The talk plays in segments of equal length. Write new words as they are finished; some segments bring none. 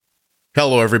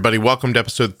Hello, everybody. Welcome to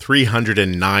episode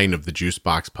 309 of the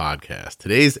Juicebox Podcast.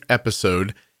 Today's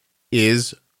episode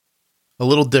is a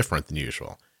little different than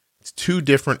usual. It's two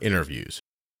different interviews.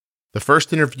 The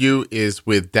first interview is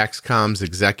with Dexcom's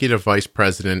Executive Vice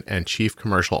President and Chief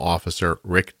Commercial Officer,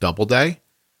 Rick Doubleday.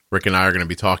 Rick and I are going to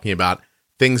be talking about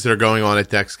things that are going on at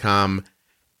Dexcom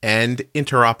and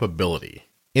interoperability.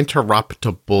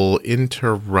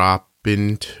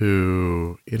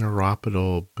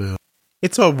 Interoperable.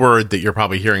 It's a word that you're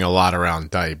probably hearing a lot around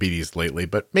diabetes lately,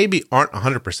 but maybe aren't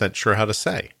 100% sure how to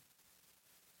say.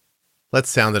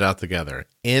 Let's sound it out together.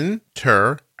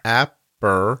 Interoperability.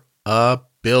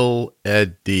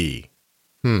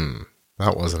 That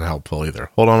wasn't helpful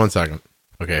either. Hold on one second.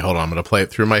 Okay, hold on. I'm going to play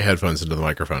it through my headphones into the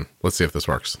microphone. Let's see if this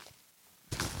works.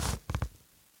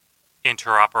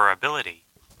 Interoperability.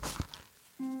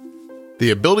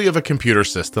 The ability of a computer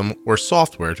system or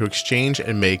software to exchange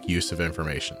and make use of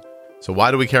information. So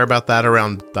why do we care about that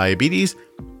around diabetes?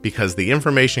 Because the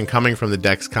information coming from the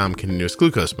Dexcom continuous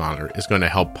glucose monitor is going to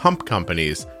help pump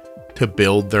companies to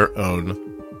build their own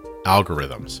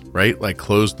algorithms, right? Like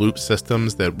closed loop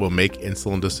systems that will make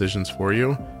insulin decisions for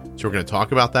you. So we're going to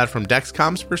talk about that from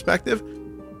Dexcom's perspective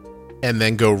and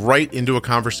then go right into a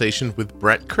conversation with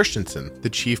Bret Christensen, the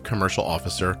Chief Commercial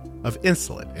Officer of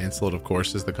Insulet. Insulet, of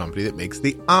course, is the company that makes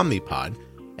the Omnipod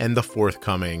and the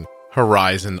forthcoming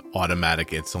Horizon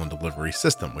automatic insulin delivery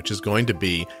system, which is going to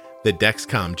be the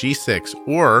Dexcom G6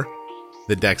 or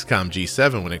the Dexcom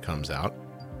G7 when it comes out,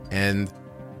 and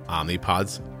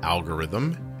Omnipod's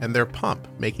algorithm and their pump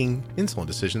making insulin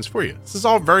decisions for you. This is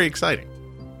all very exciting.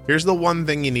 Here's the one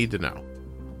thing you need to know.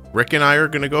 Rick and I are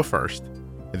going to go first.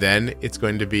 Then it's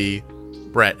going to be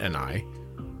Bret and I.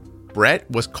 Bret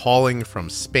was calling from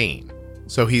Spain,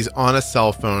 so he's on a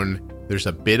cell phone. There's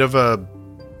a bit of a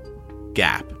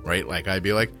gap, right? Like I'd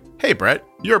be like, hey, Bret,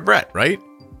 you're Bret, right?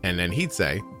 And then he'd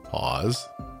say, pause.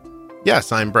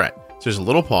 Yes, I'm Bret. So there's a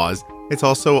little pause. It's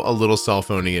also a little cell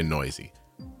phony and noisy.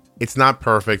 It's not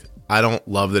perfect. I don't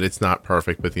love that it's not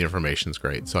perfect, but the information's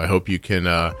great. So I hope you can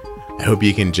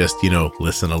just,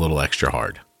 listen a little extra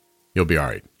hard. You'll be all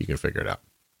right. You can figure it out.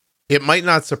 It might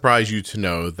not surprise you to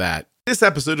know that this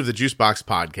episode of the Juicebox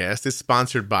Podcast is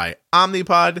sponsored by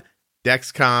Omnipod,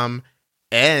 Dexcom,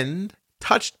 and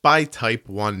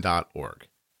touchedbytype1.org.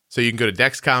 So you can go to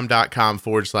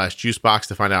dexcom.com/juicebox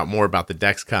to find out more about the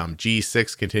Dexcom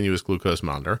G6 continuous glucose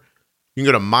monitor. You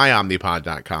can go to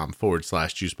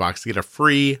myomnipod.com/juicebox to get a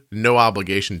free, no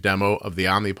obligation demo of the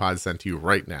Omnipod sent to you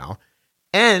right now.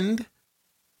 And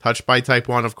Touched by Type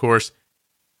 1, of course,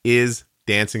 is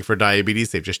Dancing for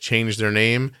Diabetes. They've just changed their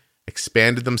name,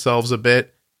 expanded themselves a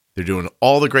bit. They're doing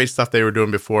all the great stuff they were doing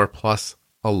before, plus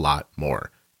a lot more.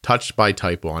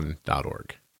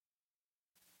 touchedbytype1.org.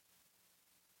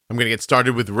 I'm going to get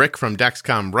started with Rick from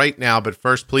Dexcom right now, but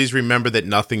first, please remember that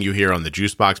nothing you hear on the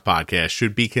Juicebox Podcast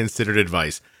should be considered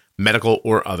advice, medical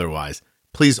or otherwise.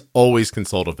 Please always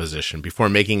consult a physician before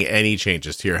making any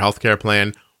changes to your healthcare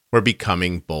plan or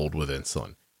becoming bold with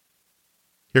insulin.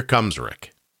 Here comes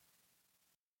Rick.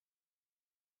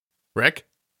 Rick?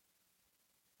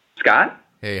 Scott?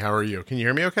 Hey, how are you? Can you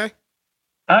hear me okay?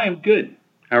 I'm good.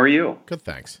 How are you? Good,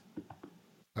 thanks.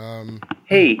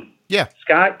 Hey, yeah,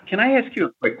 Scott, can I ask you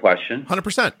a quick question?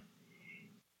 100%.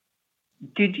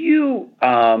 Did you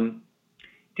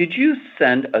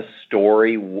send a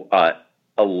story, a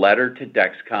letter to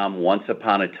Dexcom once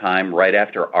upon a time right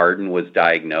after Arden was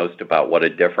diagnosed about what a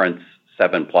difference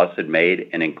 7 Plus had made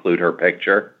and include her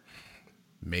picture?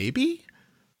 Maybe?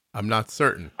 I'm not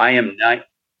certain. I am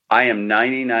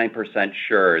 99%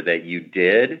 sure that you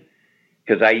did,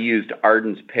 because I used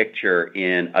Arden's picture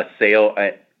in a sale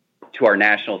to our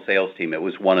national sales team. It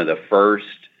was one of the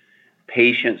first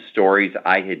patient stories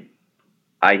I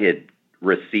had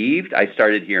received. I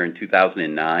started here in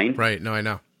 2009. Right. No, I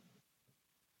know.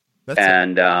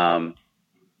 And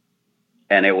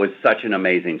it was such an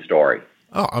amazing story.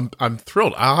 Oh, I'm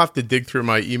thrilled. I'll have to dig through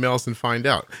my emails and find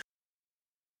out.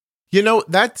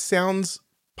 That sounds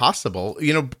possible.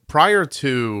 Prior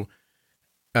to,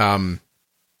 I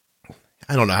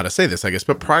don't know how to say this, I guess,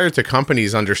 but prior to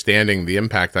companies understanding the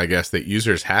impact, I guess, that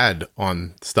users had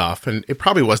on stuff, and it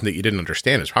probably wasn't that you didn't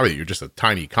understand, it's probably that you're just a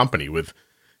tiny company with,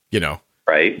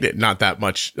 right, not that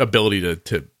much ability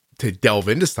to delve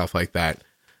into stuff like that.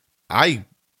 I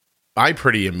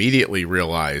pretty immediately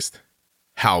realized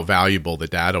how valuable the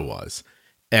data was.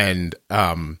 And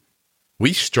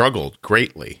we struggled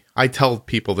greatly. I tell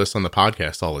people this on the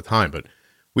podcast all the time, but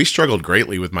we struggled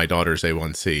greatly with my daughter's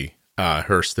A1C,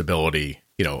 her stability,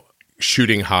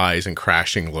 shooting highs and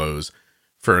crashing lows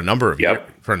for a number of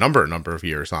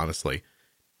years, honestly.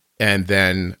 And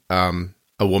then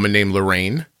a woman named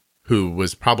Lorraine, who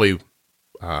was probably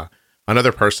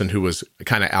another person who was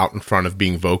kind of out in front of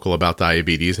being vocal about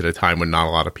diabetes at a time when not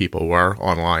a lot of people were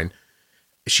online.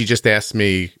 She just asked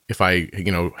me if I,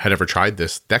 had ever tried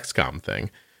this Dexcom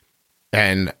thing.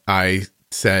 And I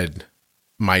said,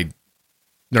 my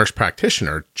nurse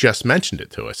practitioner just mentioned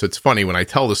it to us. So it's funny when I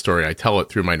tell the story, I tell it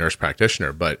through my nurse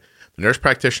practitioner, but the nurse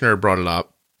practitioner brought it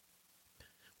up.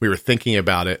 We were thinking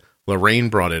about it. Lorraine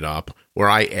brought it up, where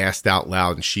I asked out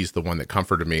loud, and she's the one that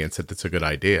comforted me and said, that's a good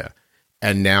idea.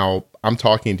 And now I'm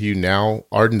talking to you now.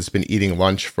 Arden's been eating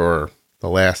lunch for the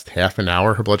last half an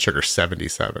hour. Her blood sugar's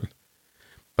 77.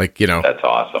 That's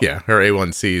awesome. Yeah. Her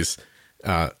A1C's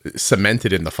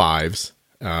cemented in the fives.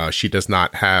 She does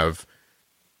not have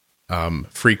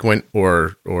frequent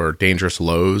or dangerous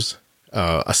lows.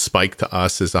 A spike to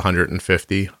us is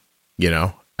 150,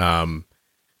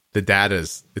 the data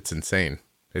it's insane.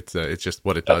 It's just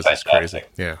what it does is crazy.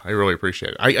 Yeah. I really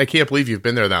appreciate it. I can't believe you've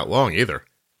been there that long either.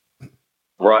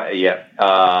 Right. Yeah.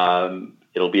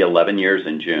 It'll be 11 years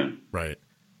in June. Right.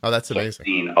 Oh, that's amazing. I've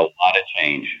seen a lot of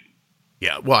change.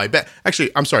 Yeah. Well, I bet.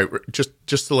 Actually, I'm sorry.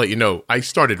 Just to let you know, I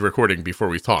started recording before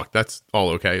we talked. That's all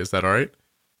okay. Is that all right?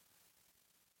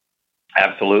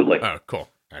 Absolutely. Oh, cool.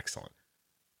 Excellent.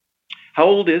 How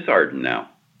old is Arden now?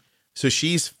 So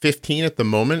she's 15 at the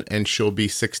moment, and she'll be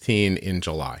 16 in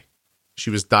July.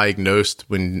 She was diagnosed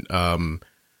when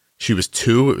she was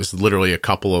 2. It was literally a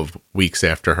couple of weeks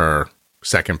after her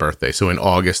second birthday. So in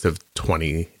August of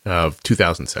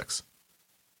 2006.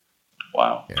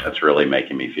 Wow. Yeah. That's really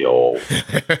making me feel old.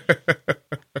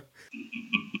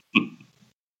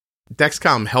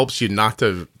 Dexcom helps you not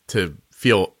to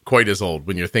feel quite as old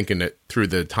when you're thinking it through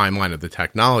the timeline of the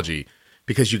technology,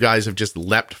 because you guys have just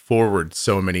leapt forward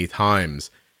so many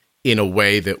times in a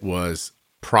way that was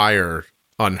prior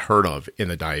unheard of in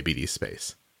the diabetes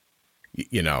space.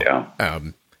 Yeah.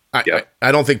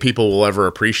 I don't think people will ever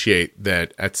appreciate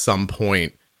that at some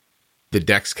point the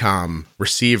Dexcom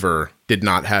receiver did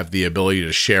not have the ability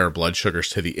to share blood sugars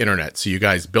to the internet. So you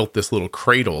guys built this little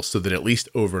cradle so that at least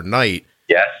overnight,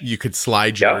 yes, you could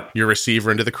slide your receiver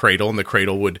into the cradle, and the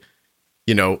cradle would,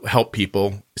 help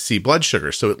people see blood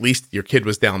sugar. So at least your kid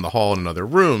was down the hall in another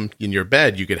room in your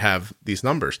bed, you could have these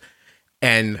numbers.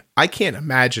 And I can't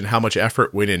imagine how much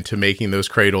effort went into making those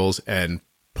cradles and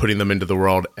putting them into the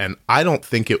world. And I don't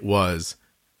think it was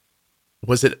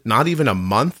it not even a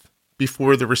month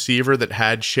before the receiver that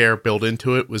had Share built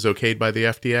into it was okayed by the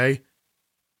FDA?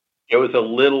 It was a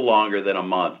little longer than a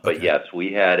month, but okay. Yes,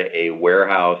 we had a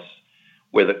warehouse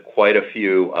with quite a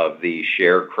few of the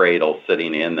Share cradles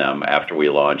sitting in them after we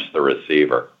launched the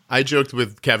receiver. I joked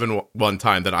with Kevin one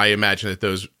time that I imagine that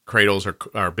those cradles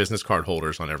are business card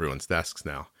holders on everyone's desks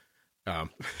now.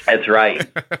 That's right.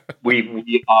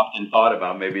 We often thought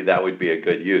about maybe that would be a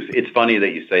good use. It's funny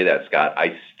that you say that, Scott.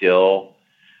 I still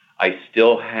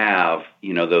have,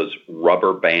 those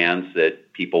rubber bands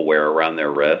that people wear around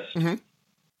their wrists. Mm-hmm.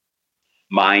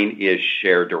 Mine is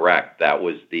Share Direct. That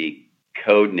was the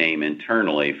code name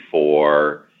internally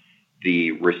for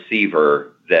the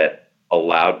receiver that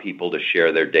allowed people to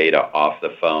share their data off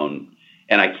the phone.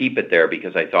 And I keep it there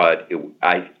because I thought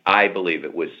I believe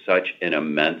it was such an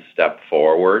immense step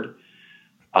forward.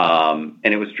 And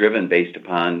it was driven based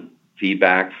upon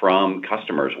feedback from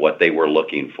customers, what they were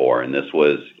looking for. And this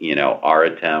was, our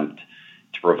attempt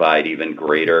to provide a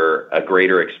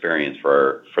greater experience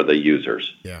for the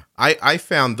users. Yeah. I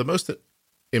found the most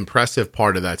impressive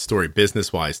part of that story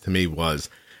business-wise to me was,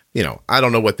 I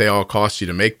don't know what they all cost you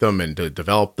to make them and to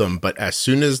develop them, but as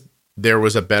soon as there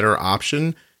was a better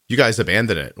option, you guys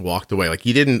abandoned it and walked away. Like,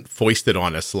 you didn't foist it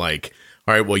on us like,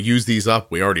 all right, well, use these up.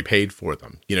 We already paid for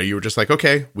them. You were just like,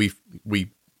 okay, we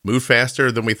moved faster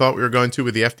than we thought we were going to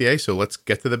with the FDA, so let's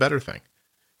get to the better thing.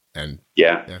 And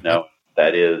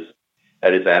that is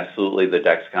absolutely the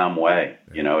Dexcom way.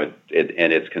 Yeah.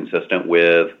 It's consistent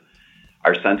with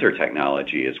our sensor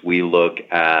technology. As we look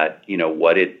at,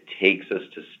 what it takes us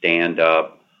to stand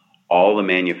up all the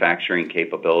manufacturing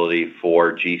capability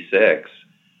for G6,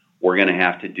 we're going to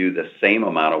have to do the same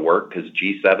amount of work because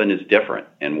G7 is different,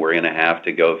 and we're going to have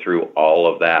to go through all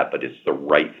of that, but it's the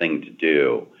right thing to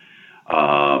do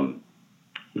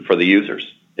for the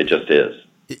users. It just is.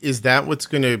 Is that what's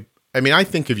going to, I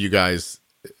think of you guys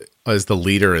as the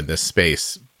leader in this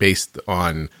space based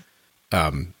on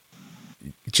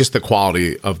just the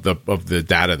quality of the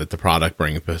data that the product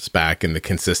brings us back and the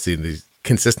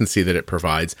consistency that it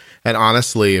provides. And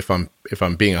honestly, if I'm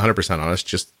being 100% honest,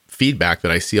 just feedback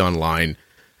that I see online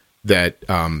that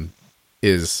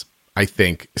is, I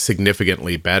think,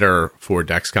 significantly better for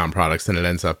Dexcom products than it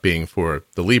ends up being for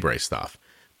the Libre stuff.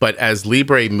 But as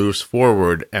Libre moves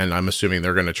forward, and I'm assuming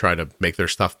they're going to try to make their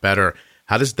stuff better,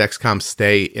 how does Dexcom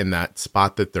stay in that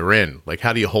spot that they're in? Like,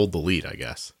 how do you hold the lead, I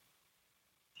guess?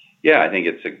 Yeah, I think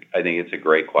it's a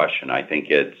great question. I think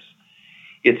it's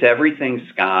everything,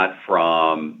 Scott,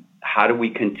 from how do we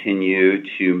continue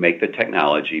to make the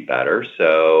technology better?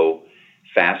 So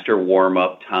faster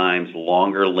warm-up times,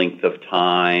 longer length of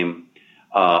time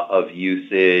of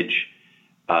usage,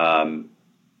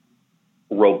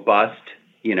 robust,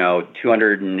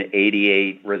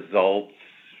 288 results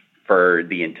for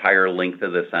the entire length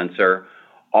of the sensor.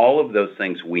 All of those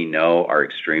things we know are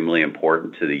extremely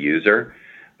important to the user,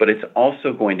 but it's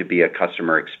also going to be a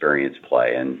customer experience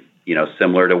play. And,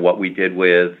 similar to what we did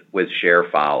with Share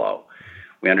Follow,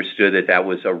 we understood that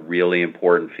was a really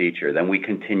important feature. Then we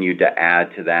continued to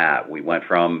add to that. We went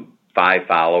from 5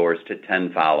 followers to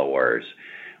 10 followers.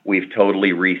 We've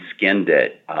totally reskinned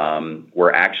it.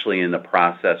 We're actually in the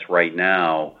process right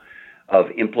now of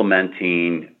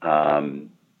implementing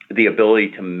the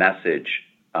ability to message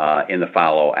in the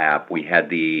Follow app. We had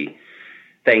the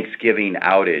Thanksgiving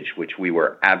outage, which we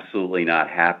were absolutely not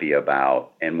happy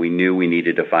about, and we knew we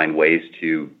needed to find ways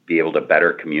to be able to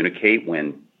better communicate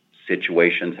when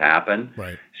situations happen.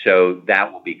 Right. So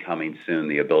that will be coming soon,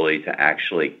 the ability to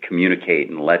actually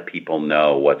communicate and let people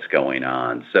know what's going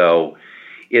on. So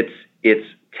it's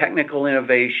technical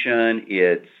innovation,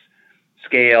 it's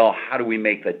scale. How do we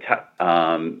make the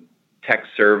tech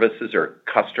services or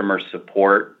customer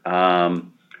support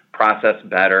process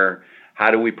better? How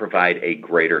do we provide a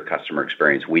greater customer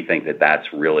experience? We think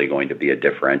that's really going to be a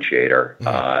differentiator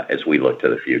as we look to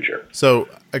the future. So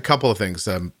a couple of things.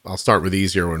 I'll start with the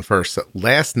easier one first.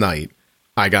 Last night,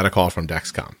 I got a call from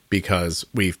Dexcom because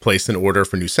we've placed an order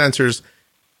for new sensors.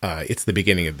 It's the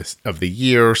beginning of the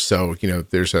year, so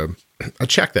there's a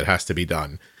check that has to be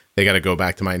done. They got to go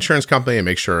back to my insurance company and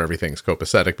make sure everything's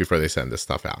copacetic before they send this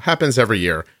stuff out. Happens every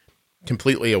year.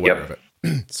 Completely aware of it.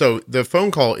 So the phone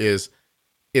call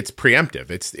it's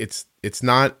preemptive. It's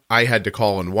not I had to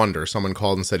call and wonder. Someone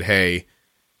called and said, "Hey,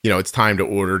 it's time to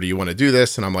order. Do you want to do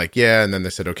this?" And I'm like, "Yeah." And then they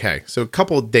said, "Okay." So a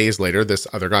couple of days later, this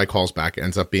other guy calls back.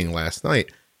 Ends up being last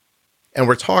night, and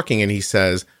we're talking, and he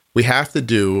says we have to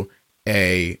do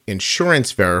a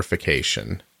insurance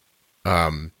verification.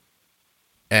 And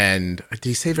did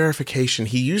he say verification?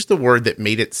 He used the word that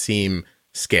made it seem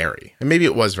scary, and maybe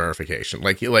it was verification.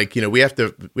 Like we have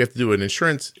to do an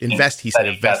insurance He said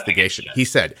investigation. He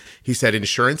said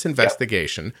insurance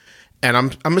investigation, and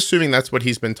I'm assuming that's what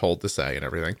he's been told to say and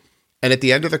everything. And at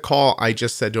the end of the call, I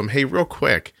just said to him, "Hey, real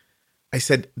quick," I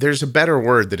said, "there's a better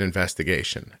word than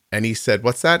investigation." And he said,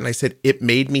 "What's that?" And I said, "It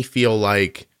made me feel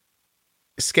like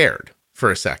scared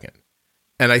for a second."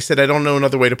 And I said, "I don't know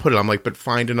another way to put it." I'm like, "But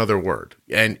find another word."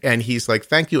 And he's like,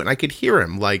 "Thank you." And I could hear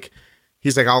him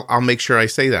he's like, I'll make sure I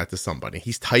say that to somebody.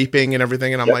 He's typing and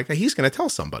everything. And I'm like, he's going to tell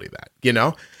somebody that,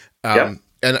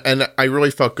 And I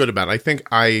really felt good about it. I think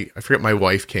I forget my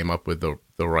wife came up with the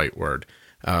right word.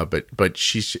 But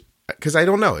she's, because I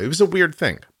don't know, it was a weird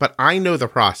thing, but I know the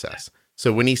process.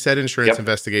 So when he said insurance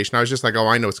investigation, I was just like, oh,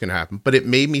 I know what's going to happen. But it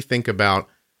made me think about,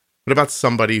 what about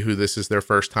somebody who this is their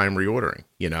first time reordering,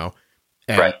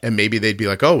 And maybe they'd be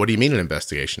like, "Oh, what do you mean an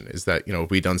investigation? Is that,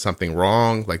 have we done something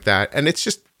wrong like that?" And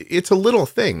it's a little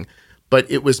thing, but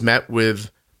it was met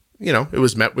with,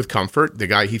 comfort. The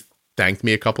guy, he thanked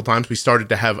me a couple times. We started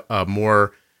to have a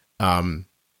more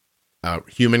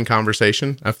human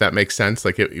conversation, if that makes sense.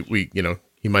 Like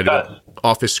he might have been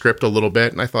off his script a little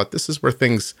bit. And I thought, this is where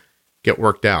things get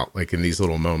worked out, like in these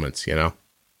little moments, No,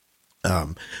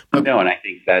 and I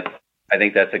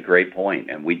think that's a great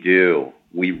point. And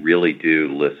we really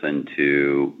do listen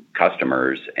to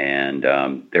customers, and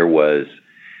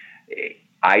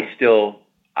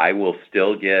I will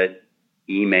still get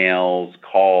emails,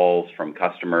 calls from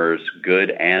customers,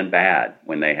 good and bad,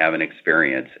 when they have an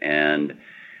experience. And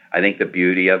I think the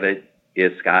beauty of it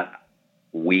is, Scott,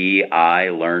 I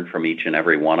learn from each and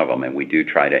every one of them, and we do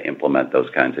try to implement those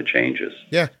kinds of changes.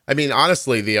 Yeah. I mean,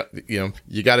 honestly,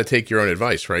 you got to take your own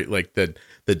advice, right? Like the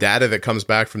data that comes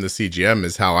back from the CGM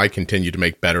is how I continue to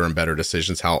make better and better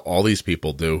decisions, how all these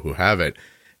people do who have it.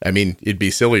 I mean, it'd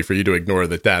be silly for you to ignore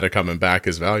that data coming back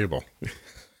is valuable.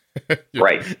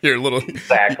 Right. You're a little,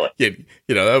 exactly.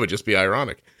 That would just be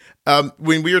ironic.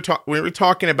 When we were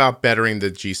talking about bettering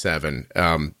the G7,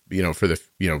 for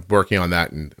the, working on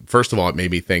that. And first of all, it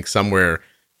made me think somewhere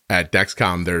at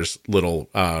Dexcom, there's little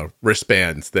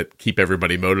wristbands that keep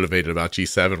everybody motivated about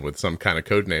G7 with some kind of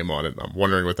code name on it. I'm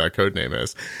wondering what that code name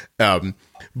is.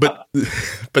 But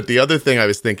the other thing I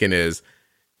was thinking is,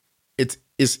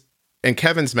 and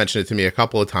Kevin's mentioned it to me a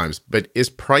couple of times, but is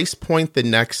price point the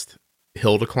next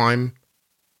hill to climb?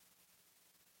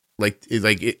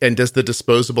 And does the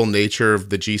disposable nature of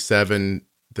the G7,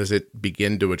 does it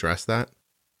begin to address that?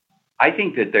 I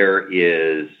think that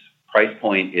price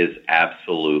point is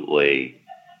absolutely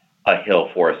a hill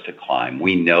for us to climb.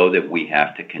 We know that we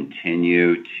have to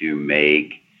continue to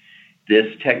make this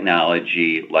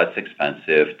technology less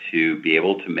expensive to be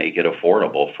able to make it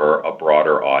affordable for a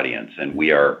broader audience. And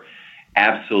we are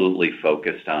absolutely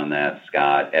focused on that,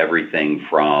 Scott. Everything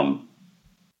from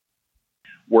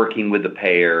working with the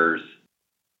payers,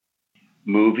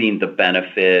 moving the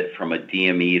benefit from a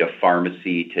DME to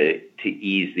pharmacy to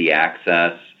ease the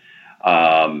access.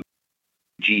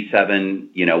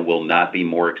 G7, will not be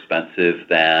more expensive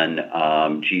than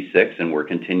G6, and we're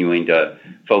continuing to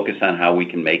focus on how we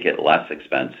can make it less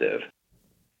expensive.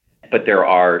 But there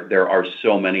are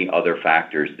so many other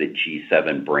factors that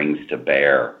G7 brings to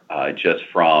bear. Just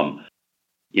from,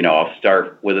 I'll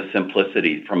start with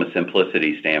from a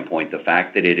simplicity standpoint, the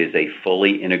fact that it is a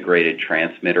fully integrated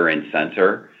transmitter and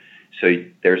sensor. So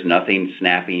there's nothing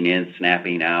snapping in,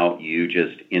 snapping out. You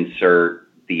just insert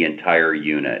the entire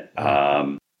unit.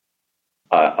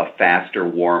 A faster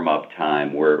warm-up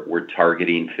time. We're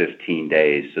targeting 15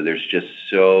 days. So there's just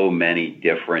so many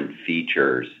different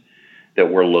features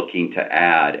that we're looking to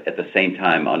add. At the same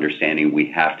time, understanding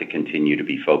we have to continue to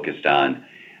be focused on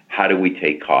how do we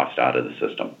take cost out of the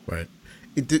system. Right.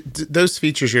 Those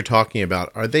features you're talking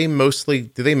about, do they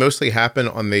mostly happen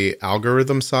on the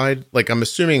algorithm side? Like, I'm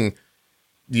assuming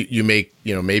you make,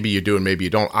 maybe you do and maybe you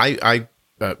don't. I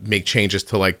make changes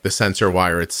to like the sensor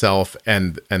wire itself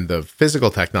and the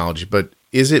physical technology, but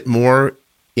is it more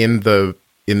in the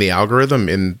algorithm,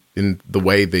 in the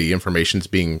way the information's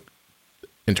being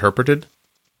interpreted?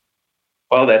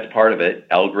 Well, that's part of it.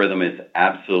 Algorithm is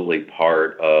absolutely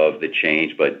part of the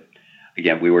change, but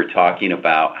again, we were talking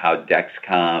about how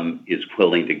Dexcom is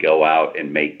willing to go out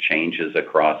and make changes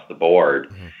across the board.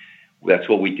 Mm-hmm. That's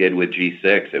what we did with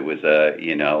G6. It was a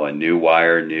new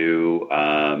wire, new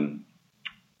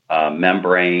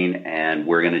membrane, and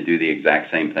we're going to do the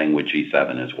exact same thing with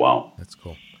G7 as well. That's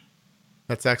cool.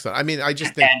 That's excellent. I mean, I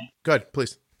just think, go ahead,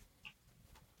 please.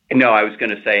 No, I was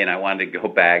going to say, and I wanted to go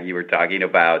back, you were talking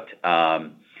about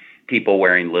people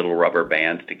wearing little rubber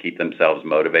bands to keep themselves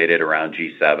motivated around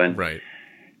G7. Right.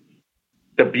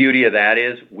 The beauty of that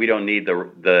is we don't need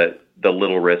the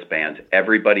little wristbands.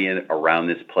 Everybody around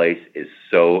this place is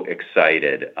so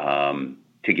excited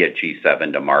to get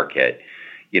G7 to market.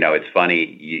 It's funny,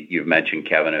 you've mentioned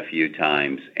Kevin a few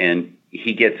times, and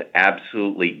he gets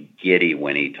absolutely giddy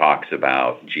when he talks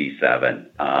about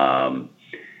G7.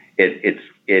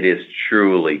 It is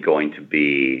truly going to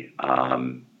be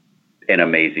an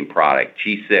amazing product.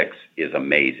 G6 is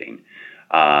amazing.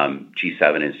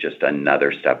 G7 is just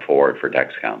another step forward for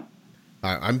Dexcom.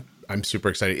 I'm super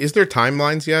excited. Is there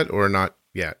timelines yet or not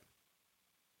yet?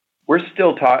 We are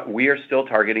still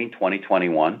targeting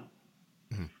 2021.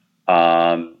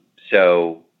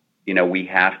 So, we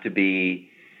have to be,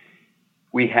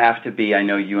 I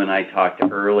know you and I talked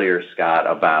earlier, Scott,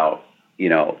 about,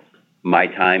 my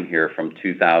time here from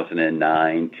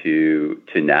 2009 to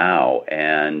now.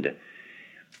 And,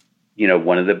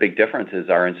 one of the big differences,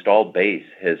 our installed base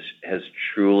has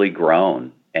truly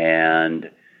grown. And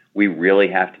we really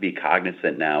have to be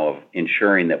cognizant now of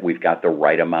ensuring that we've got the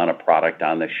right amount of product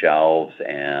on the shelves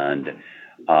and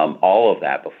all of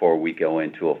that before we go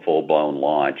into a full-blown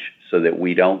launch so that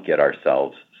we don't get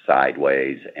ourselves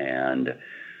sideways and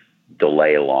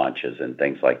delay launches and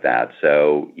things like that.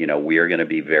 So, we are going to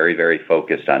be very, very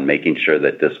focused on making sure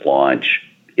that this launch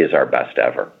is our best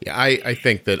ever. Yeah, I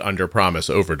think that under promise,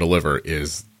 over deliver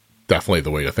is definitely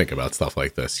the way to think about stuff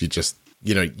like this. You just,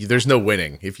 there's no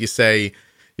winning. If you say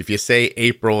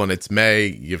April and it's May,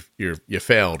 you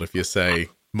failed. If you say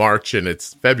March and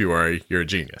it's February, you're a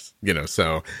genius.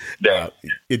 So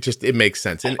it makes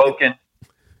sense.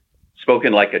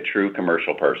 Spoken like a true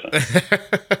commercial person.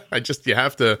 You just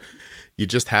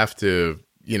have to,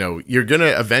 you're going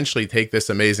to eventually take this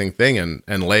amazing thing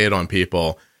and lay it on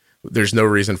people. There's no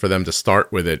reason for them to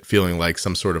start with it feeling like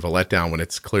some sort of a letdown when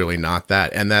it's clearly not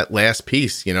that. And that last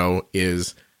piece,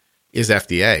 is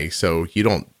FDA. So you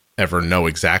don't ever know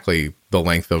exactly the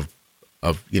length of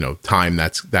time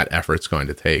that effort's going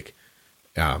to take.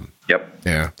 Yep.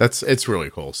 Yeah, it's really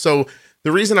cool. So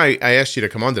the reason I asked you to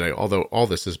come on today, although all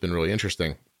this has been really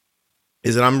interesting,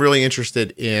 is that I'm really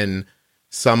interested in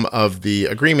some of the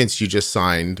agreements you just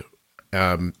signed,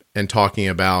 and talking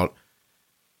about,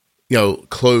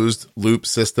 closed loop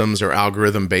systems or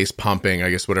algorithm based pumping, I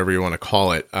guess, whatever you want to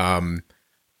call it.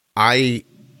 I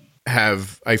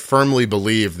firmly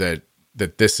believe that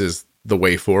this is the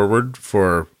way forward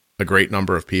for a great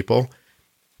number of people.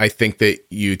 I think that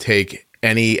you take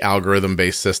any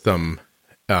algorithm-based system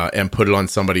and put it on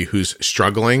somebody who's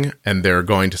struggling, and they're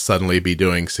going to suddenly be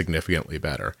doing significantly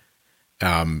better.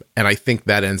 And I think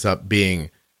that ends up being,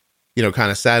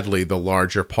 kind of sadly, the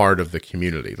larger part of the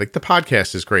community. Like the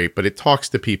podcast is great, but it talks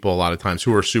to people a lot of times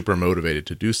who are super motivated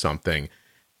to do something.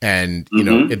 And,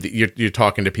 you're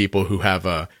talking to people who have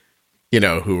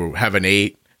who have an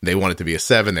 8, they want it to be a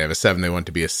 7, they have a 7, they want it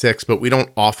to be a 6, but we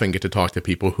don't often get to talk to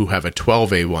people who have a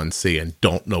 12 A1C and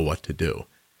don't know what to do.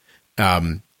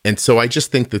 And so I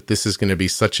just think that this is going to be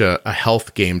such a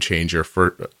health game changer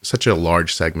for such a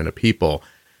large segment of people.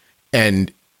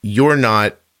 And you're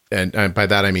not, and by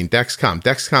that I mean Dexcom.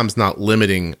 Dexcom's not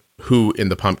limiting who in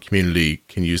the pump community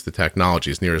can use the technology,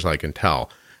 as near as I can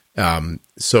tell.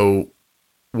 So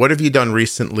what have you done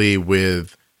recently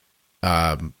with,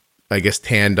 I guess,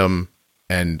 Tandem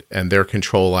and their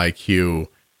Control-IQ?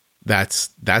 That's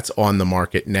on the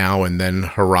market now, and then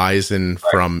Horizon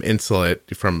from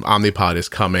Insulet, from Omnipod is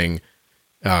coming.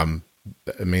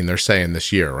 They're saying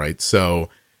this year, right? So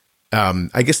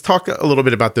I guess talk a little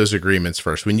bit about those agreements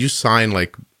first. When you sign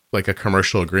like a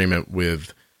commercial agreement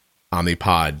with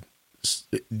Omnipod,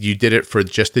 you did it for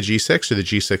just the G6 or the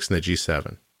G6 and the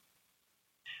G7?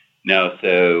 No.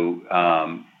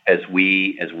 So as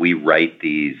we write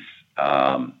these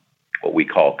what we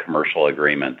call commercial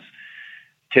agreements,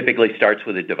 typically starts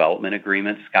with a development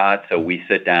agreement, Scott. So we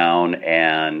sit down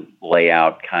and lay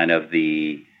out kind of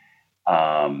the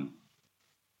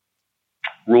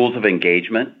rules of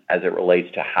engagement as it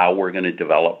relates to how we're going to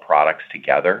develop products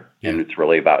together. Yeah. And it's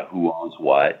really about who owns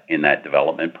what in that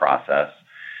development process.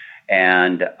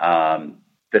 And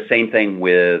the same thing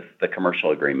with the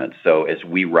commercial agreements. So as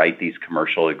we write these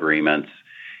commercial agreements,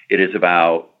 it is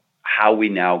about how we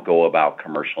now go about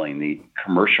commercializing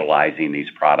these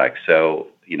products. So,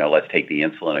 let's take the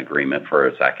insulin agreement for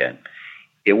a second.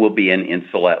 It will be an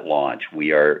Insulet launch.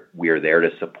 We are there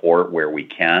to support where we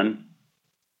can.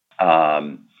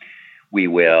 We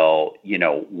will,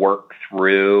 work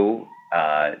through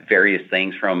various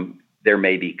things. There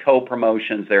may be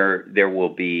co-promotions. There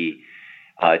will be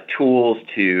tools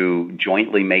to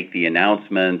jointly make the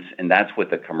announcements, and that's what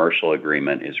the commercial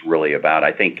agreement is really about.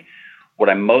 I think what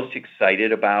I'm most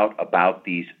excited about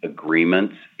these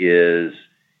agreements is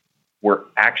we're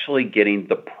actually getting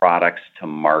the products to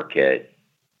market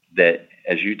that,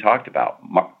 as you talked about,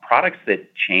 products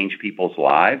that change people's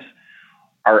lives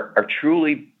are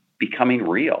truly becoming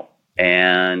real.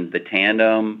 And the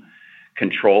Tandem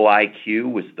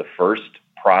Control-IQ was the first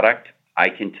product. I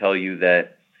can tell you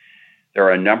that there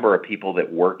are a number of people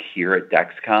that work here at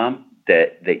Dexcom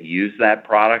that use that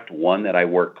product. One that I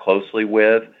work closely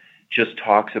with just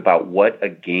talks about what a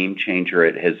game changer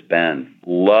it has been.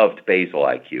 Loved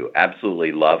Basal-IQ,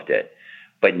 absolutely loved it,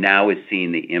 but now is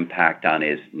seeing the impact on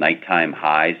his nighttime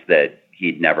highs that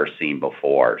he'd never seen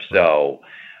before. So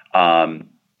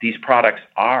these products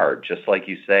are, just like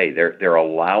you say, they're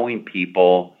allowing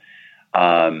people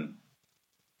to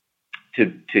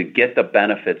get the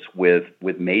benefits with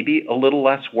maybe a little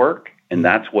less work, and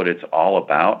that's what it's all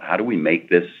about. How do we make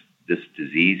this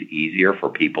disease easier for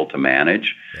people to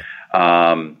manage? Yeah.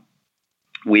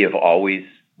 We have always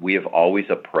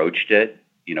approached it.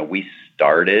 We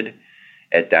started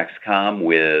at Dexcom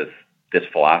with this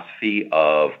philosophy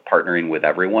of partnering with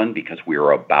everyone because we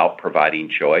were about providing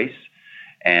choice.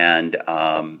 And,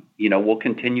 we'll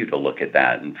continue to look at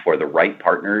that. And for the right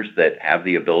partners that have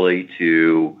the ability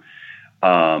to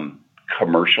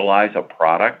commercialize a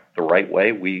product the right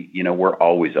way, we're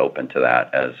always open to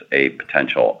that as a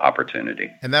potential opportunity.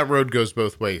 And that road goes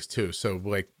both ways too. So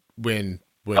like when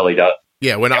really does.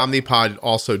 Yeah, when Omnipod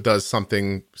also does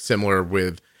something similar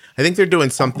with, I think they're doing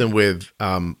something with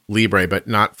Libre, but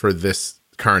not for this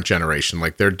current generation.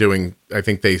 Like they're doing, I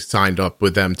think they signed up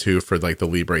with them too for like the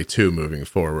Libre 2 moving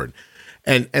forward.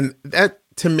 And that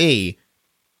to me,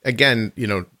 again,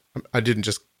 I didn't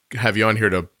just have you on here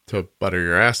to butter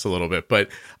your ass a little bit, but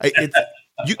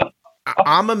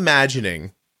I'm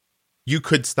imagining you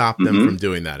could stop them from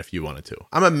doing that if you wanted to.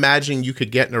 I'm imagining you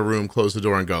could get in a room, close the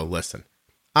door, and go, listen,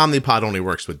 Omnipod only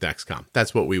works with Dexcom.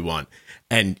 That's what we want.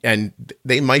 And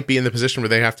they might be in the position where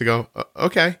they have to go,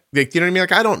 okay. Like, you know what I mean?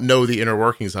 Like, I don't know the inner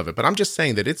workings of it, but I'm just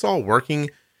saying that it's all working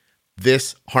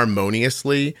this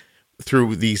harmoniously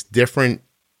through these different,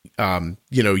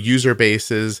 user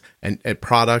bases and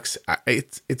products.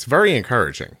 It's very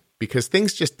encouraging because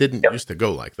things just didn't used to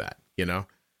go like that,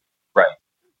 Right.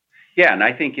 Yeah, and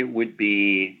I think it would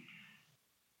be,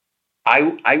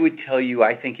 I would tell you,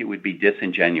 I think it would be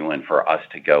disingenuous for us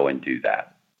to go and do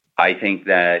that. I think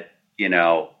that,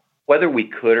 whether we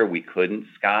could or we couldn't,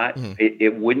 Scott,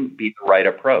 it wouldn't be the right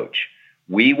approach.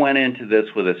 we went into this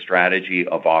with a strategy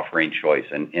of offering choice.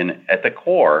 And at the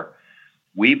core,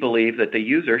 we believe that the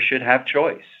user should have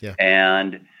choice. Yeah.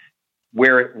 And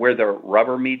where the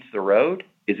rubber meets the road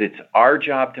is it's our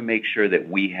job to make sure that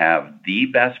we have the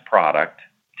best product.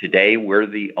 Today, we're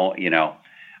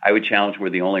I would challenge we're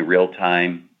the only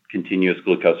real-time continuous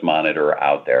glucose monitor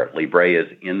out there. Libre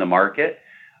is in the market,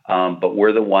 but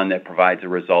we're the one that provides a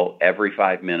result every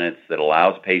 5 minutes that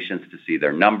allows patients to see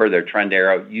their number, their trend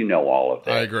arrow. You know all of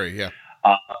that. I agree, yeah.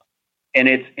 And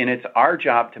it's our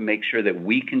job to make sure that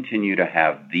we continue to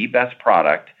have the best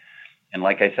product. And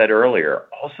like I said earlier,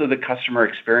 also the customer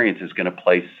experience is going to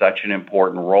play such an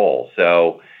important role.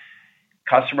 So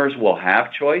customers will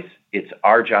have choice. It's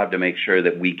our job to make sure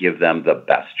that we give them the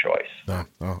best choice.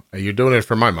 Oh, you're doing it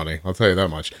for my money. I'll tell you that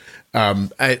much. I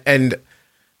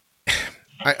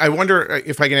wonder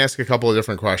if I can ask a couple of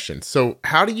different questions. So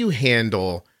how do you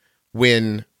handle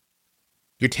when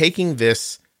you're taking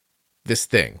this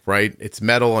thing, right? It's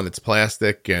metal and it's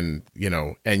plastic and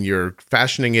you're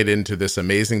fashioning it into this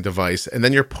amazing device, and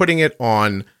then you're putting it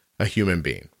on a human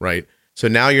being, right? So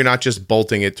now you're not just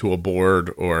bolting it to a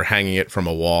board or hanging it from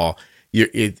a wall.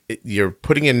 You're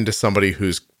putting it into somebody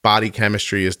whose body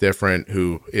chemistry is different,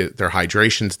 their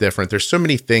hydration's different. There's so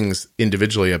many things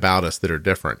individually about us that are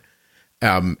different.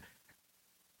 How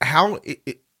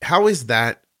is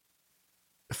that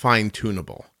fine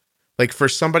tunable? Like for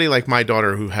somebody like my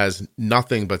daughter who has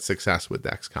nothing but success with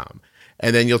Dexcom,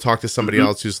 and then you'll talk to somebody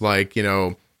else who's like,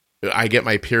 I get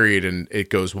my period and it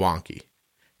goes wonky.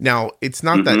 Now, it's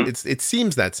not that it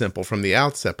seems that simple from the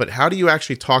outset, but how do you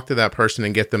actually talk to that person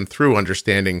and get them through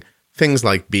understanding things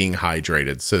like being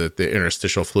hydrated so that the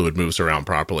interstitial fluid moves around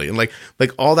properly and like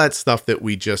all that stuff that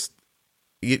we just,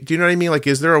 do you know what I mean? Like,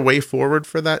 is there a way forward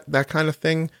for that kind of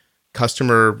thing?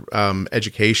 Customer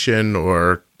education,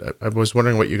 or I was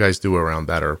wondering what you guys do around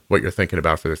that or what you're thinking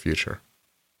about for the future.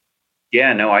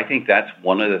 Yeah, no, I think that's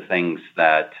one of the things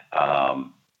that,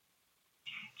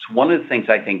 it's one of the things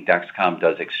I think Dexcom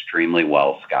does extremely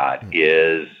well, Scott,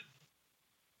 is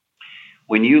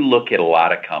when you look at a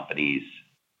lot of companies,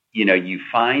 you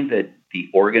find that the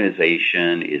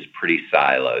organization is pretty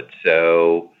siloed.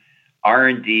 So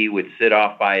R&D would sit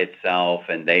off by itself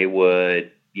and they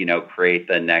would, create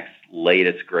the next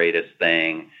latest, greatest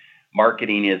thing.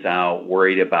 Marketing is out,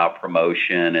 worried about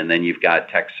promotion. And then you've got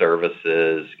tech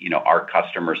services, our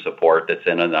customer support that's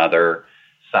in another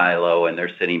silo, and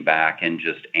they're sitting back and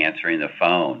just answering the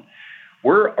phone.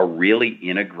 We're a really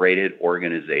integrated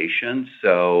organization.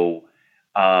 So,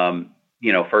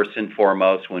 first and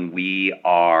foremost, when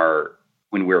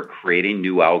we're creating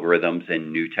new algorithms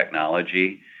and new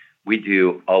technology, we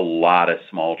do a lot of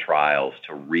small trials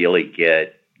to really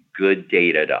get good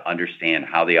data to understand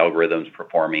how the algorithm's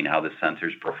performing, how the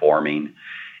sensor's performing.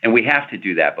 And we have to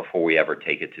do that before we ever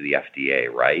take it to the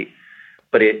FDA, right?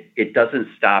 But it doesn't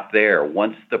stop there.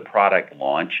 Once the product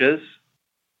launches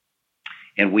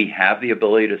and we have the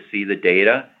ability to see the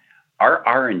data, our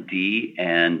R&D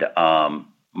and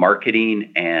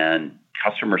marketing and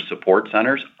customer support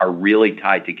centers are really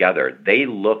tied together. They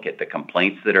look at the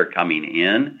complaints that are coming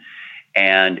in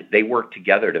and they work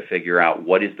together to figure out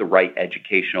what is the right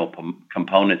educational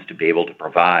components to be able to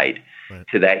provide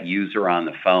to that user on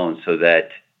the phone so that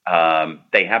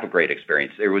they have a great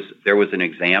experience. There was an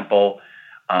example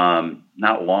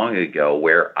not long ago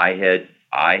where I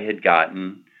had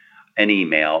gotten an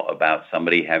email about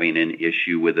somebody having an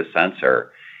issue with a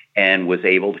sensor and was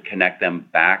able to connect them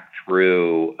back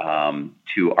through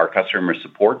to our customer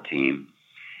support team.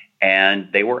 And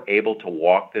they were able to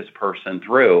walk this person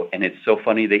through. And it's so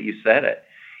funny that you said it.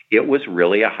 It was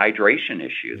really a hydration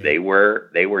issue. Yeah.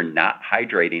 They were not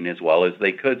hydrating as well as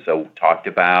they could. So talked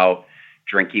about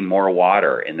drinking more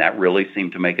water, and that really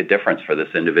seemed to make a difference for this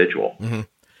individual. Mm-hmm.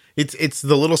 It's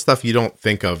the little stuff you don't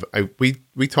think of.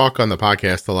 We talk on the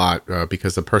podcast a lot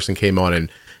because the person came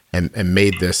on and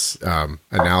made this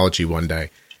analogy one day,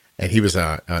 and he was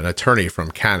an attorney from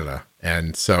Canada.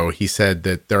 And so he said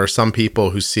that there are some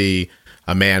people who see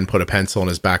a man put a pencil in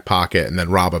his back pocket and then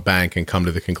rob a bank and come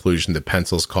to the conclusion that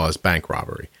pencils cause bank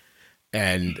robbery.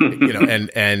 And,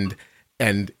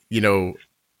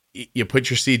 you put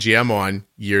your CGM on,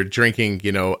 you're drinking,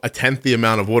 a tenth the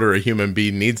amount of water a human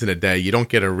being needs in a day. You don't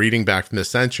get a reading back from the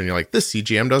sensor and you're like, this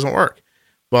CGM doesn't work.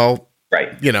 Well,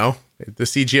 right. The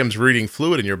CGM's reading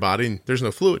fluid in your body and there's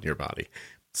no fluid in your body.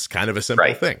 It's kind of a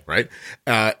simple thing, right?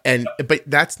 But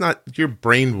that's not, your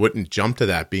brain wouldn't jump to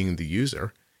that being the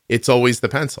user. It's always the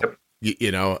pencil, Right.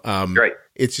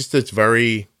 It's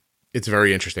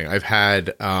very interesting. I've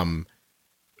had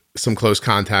some close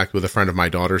contact with a friend of my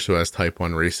daughter's who has type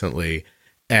 1 recently.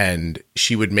 And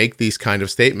she would make these kind of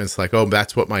statements like, oh,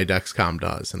 that's what my Dexcom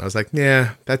does. And I was like,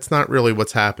 yeah, that's not really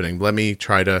what's happening. Let me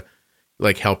try to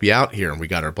like help you out here. And we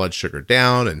got her blood sugar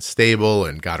down and stable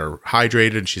and got her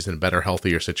hydrated. She's in a better,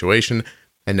 healthier situation.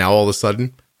 And now all of a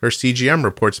sudden her CGM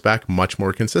reports back much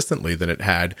more consistently than it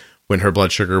had when her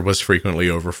blood sugar was frequently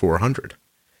over 400.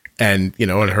 And, you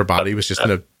know, and her body was just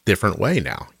in a different way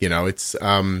now. You know, it's,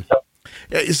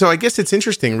 so I guess it's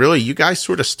interesting, really. You guys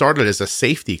sort of started as a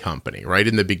safety company, right?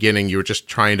 In the beginning, you were just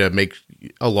trying to make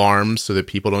alarms so that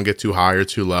people don't get too high or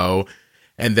too low.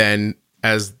 And then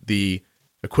as the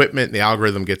equipment and the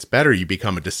algorithm gets better, you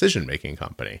become a decision-making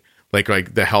company,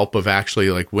 like the help of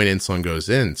actually like when insulin goes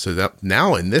in. So that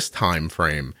now in this time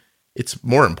frame, it's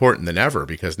more important than ever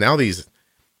because now these,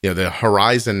 you know, the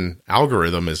Horizon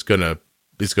algorithm is going to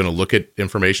look at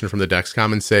information from the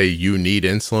Dexcom and say you need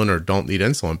insulin or don't need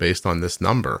insulin based on this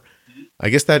number. I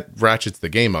guess that ratchets the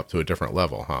game up to a different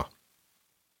level, huh?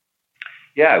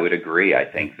 Yeah, I would agree. I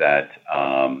think that,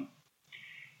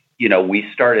 you know,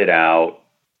 we started out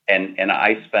and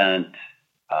I spent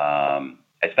 10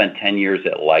 years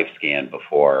at LifeScan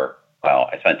before,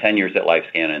 I spent 10 years at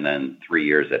LifeScan and then 3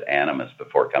 years at Animas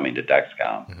before coming to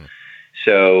Dexcom. Mm-hmm.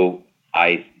 So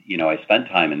I spent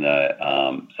time in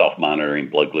the self-monitoring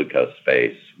blood glucose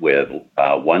space with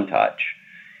OneTouch.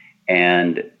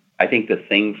 And I think the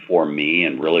thing for me,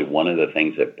 and really one of the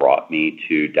things that brought me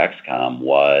to Dexcom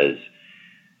was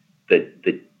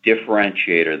the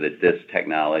differentiator that this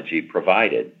technology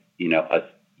provided. You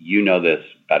know this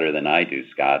better than I do,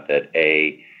 Scott, that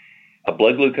a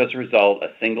blood glucose result,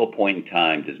 a single point in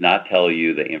time, does not tell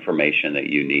you the information that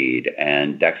you need.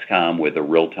 And Dexcom with a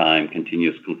real-time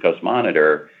continuous glucose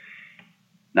monitor,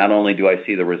 not only do I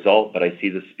see the result, but I see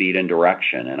the speed and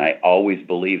direction. And I always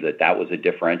believe that was a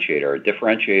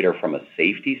differentiator from a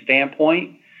safety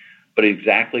standpoint, but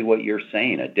exactly what you're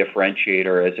saying, a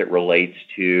differentiator as it relates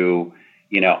to,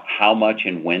 how much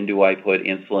and when do I put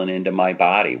insulin into my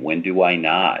body? When do I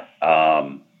not?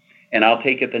 And I'll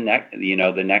take it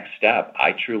the next step.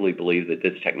 I truly believe that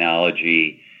this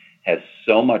technology has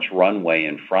so much runway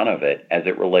in front of it as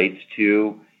it relates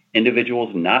to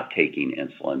individuals not taking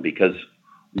insulin, because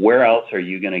where else are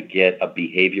you going to get a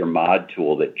behavior mod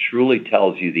tool that truly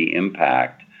tells you the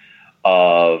impact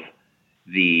of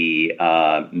the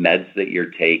meds that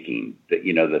you're taking,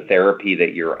 the therapy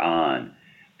that you're on,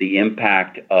 the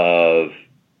impact of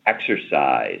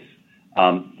exercise,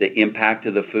 the impact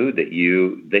of the food that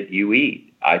you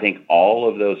eat. I think all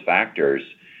of those factors,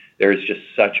 there's just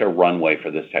such a runway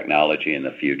for this technology in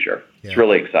the future. Yeah. It's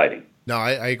really exciting. No,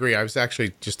 I agree. I was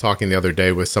actually just talking the other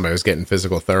day with somebody who was getting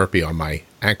physical therapy on my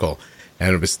ankle,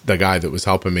 and it was the guy that was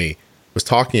helping me was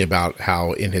talking about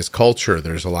how in his culture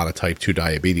there's a lot of type 2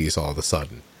 diabetes all of a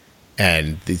sudden.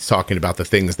 And he's talking about the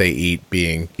things they eat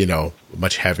being,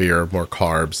 much heavier, more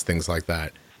carbs, things like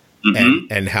that. Mm-hmm.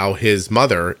 And how his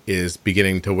mother is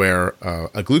beginning to wear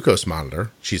a glucose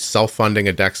monitor. She's self-funding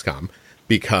a Dexcom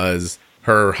because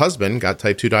her husband got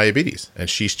type 2 diabetes, and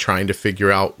she's trying to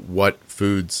figure out what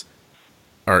foods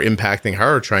are impacting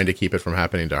her, trying to keep it from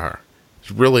happening to her. It's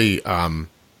really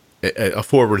a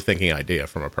forward-thinking idea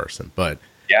from a person. But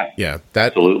yeah,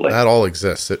 that all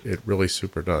exists. It really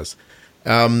super does.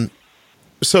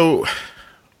 So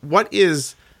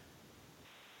what's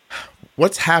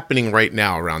happening right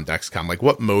now around Dexcom? Like,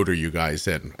 what mode are you guys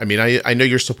in? I mean, I know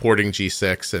you're supporting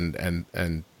G6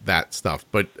 and that stuff,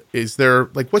 but is there,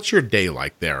 like, what's your day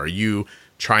like there? Are you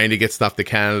trying to get stuff to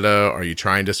Canada? Are you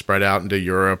trying to spread out into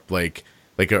Europe? Like,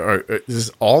 does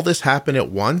all this happen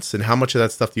at once? And how much of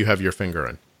that stuff do you have your finger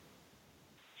in?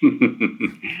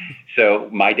 So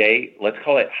my day, let's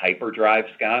call it hyperdrive,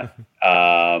 Scott.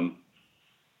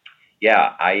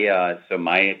 So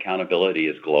my accountability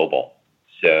is global.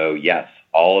 So yes,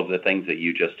 all of the things that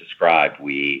you just described,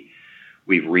 we've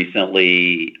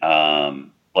recently,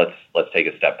 let's take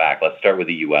a step back. Let's start with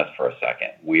the U.S. for a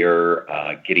second. We're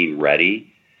getting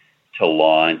ready to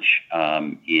launch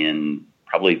in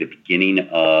probably the beginning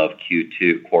of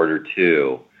quarter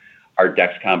two, our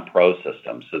Dexcom Pro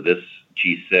system. So this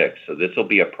G6, so this will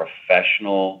be a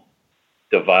professional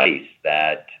device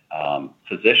that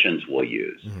physicians will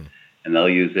use. Mm-hmm. And they'll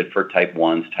use it for type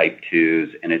 1s, type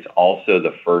 2s, and it's also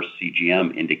the first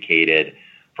CGM indicated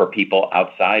for people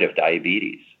outside of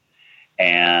diabetes.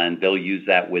 And they'll use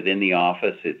that within the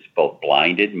office. It's both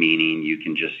blinded, meaning you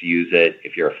can just use it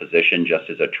if you're a physician just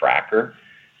as a tracker.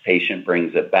 Patient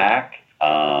brings it back.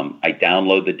 I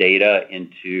download the data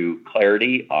into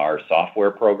Clarity, our software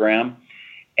program,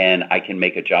 and I can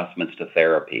make adjustments to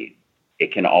therapy.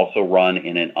 It can also run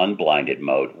in an unblinded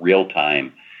mode, real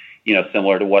time.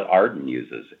 similar to what Arden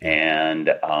uses, and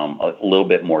a little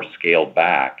bit more scaled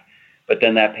back. But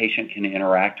then that patient can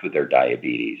interact with their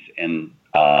diabetes and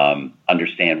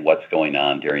understand what's going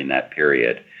on during that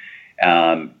period.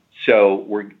 So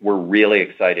we're really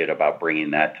excited about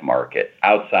bringing that to market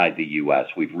outside the U.S.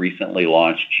 We've recently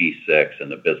launched G6,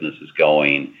 and the business is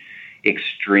going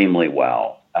extremely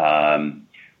well.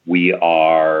 We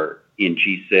are in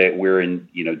G6. We're in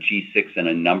G6 in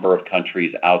a number of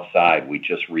countries outside. We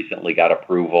just recently got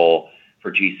approval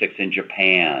for G6 in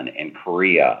Japan and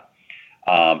Korea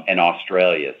and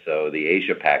Australia. So the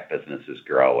Asia Pac business is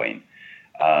growing.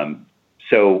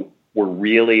 So we're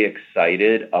really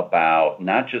excited about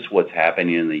not just what's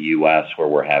happening in the U.S., where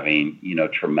we're having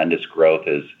tremendous growth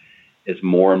as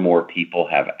more and more people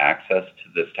have access to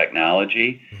this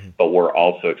technology, but we're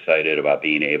also excited about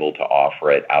being able to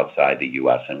offer it outside the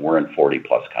U.S., and we're in 40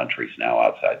 plus countries now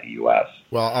outside the U.S.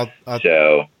 Well,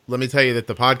 let me tell you that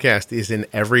the podcast is in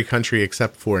every country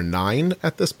except for 9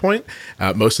 at this point.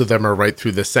 Most of them are right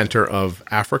through the center of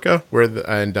Africa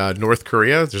and North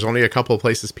Korea. There's only a couple of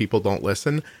places people don't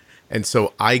listen. And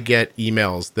so I get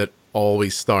emails that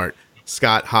always start,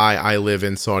 Scott, hi, I live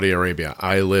in Saudi Arabia.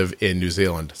 I live in New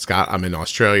Zealand. Scott, I'm in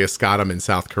Australia. Scott, I'm in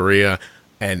South Korea.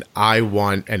 And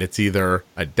and it's either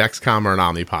a Dexcom or an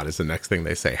Omnipod is the next thing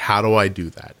they say. How do I do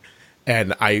that?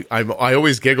 And I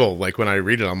always giggle, like when I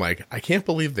read it, I'm like, I can't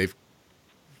believe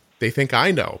they think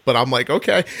I know, but I'm like,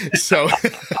 okay. So,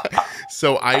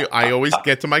 I always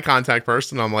get to my contact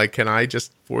person. I'm like, can I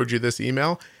just forward you this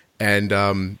email? And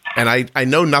I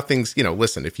know nothing's,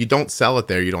 listen, if you don't sell it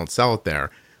there, you don't sell it there.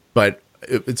 But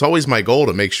it's always my goal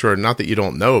to make sure, not that you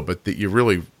don't know, but that you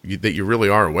really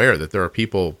are aware that there are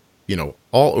people,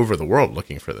 all over the world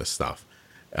looking for this stuff.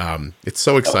 It's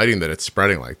so exciting that it's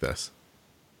spreading like this.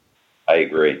 I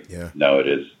agree. Yeah. No, it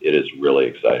is really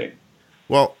exciting.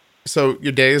 Well, so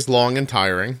your day is long and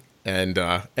tiring, and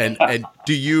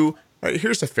do you?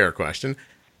 Here's a fair question: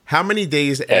 How many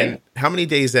days end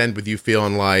with you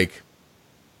feeling like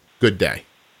good day,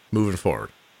 moving forward?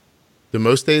 Do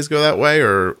most days go that way,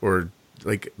 or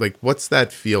like what's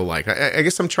that feel like? I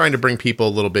guess I'm trying to bring people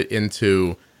a little bit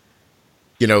into,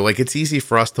 like it's easy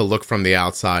for us to look from the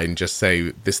outside and just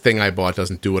say this thing I bought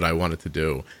doesn't do what I want it to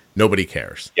do. Nobody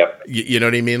cares. Yep. You know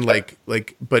what I mean? Like,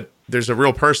 but there's a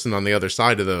real person on the other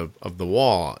side of the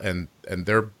wall, and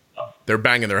they're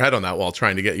banging their head on that wall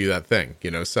trying to get you that thing.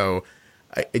 So.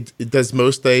 Do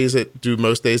most days at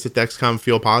Dexcom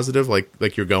feel positive,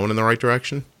 like you're going in the right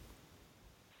direction?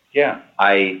 Yeah,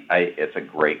 it's a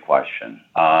great question.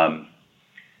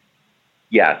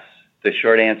 Yes, the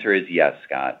short answer is yes,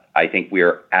 Scott. I think we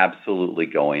are absolutely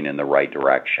going in the right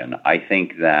direction. I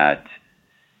think that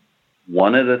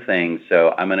one of the things.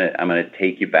 So I'm gonna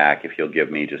take you back, if you'll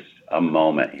give me just a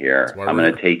moment here. I'm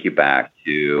gonna take you back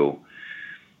to.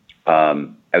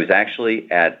 I was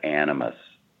actually at Animas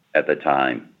at the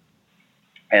time,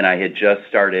 and I had just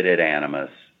started at Animas,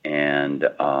 and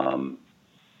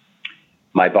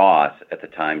my boss at the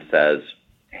time says,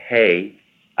 hey,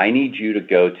 I need you to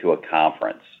go to a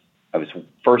conference. I was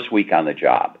first week on the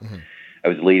job. Mm-hmm. I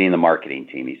was leading the marketing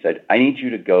team. He said, I need you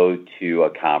to go to a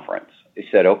conference. I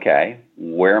said, okay,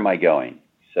 where am I going?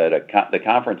 He said, the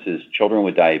conference is Children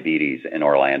with Diabetes in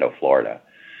Orlando, Florida.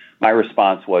 My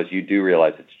response was, you do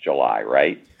realize it's July,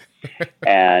 right?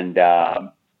 And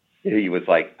he was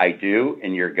like, I do,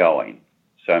 and you're going.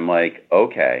 So I'm like,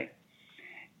 okay.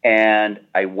 And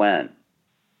I went,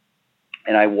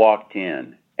 and I walked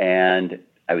in, and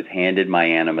I was handed my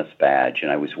Animas badge,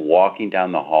 and I was walking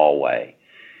down the hallway,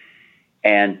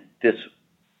 and this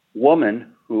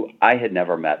woman who I had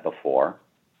never met before,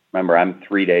 remember, I'm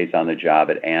 3 days on the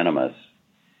job at Animas,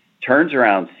 turns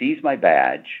around, sees my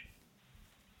badge,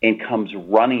 and comes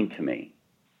running to me,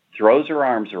 throws her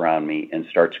arms around me, and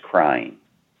starts crying.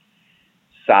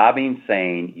 Sobbing,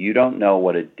 saying, you don't know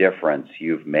what a difference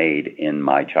you've made in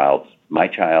my child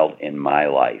in my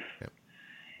life. Yep.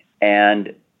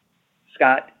 And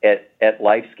Scott, at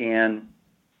LifeScan,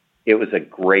 it was a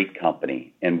great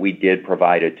company, and we did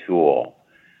provide a tool,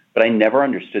 but I never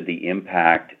understood the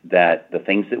impact that the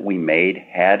things that we made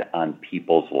had on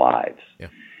people's lives. Yeah.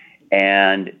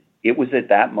 And it was at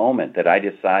that moment that I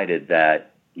decided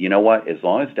that, you know what, as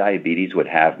long as diabetes would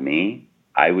have me,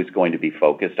 I was going to be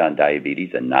focused on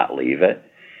diabetes and not leave it.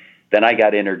 Then I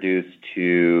got introduced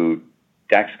to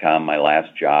Dexcom. My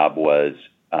last job was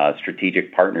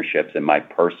strategic partnerships, and my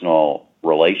personal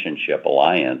relationship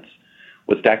alliance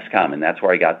was Dexcom. And that's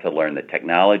where I got to learn the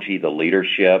technology, the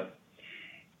leadership.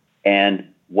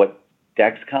 And what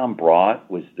Dexcom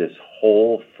brought was this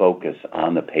whole focus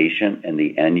on the patient and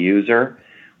the end user,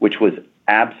 which was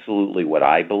absolutely what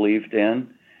I believed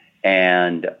in.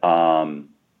 And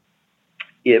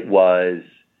it was,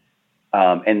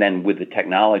 and then with the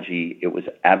technology, it was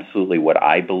absolutely what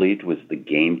I believed was the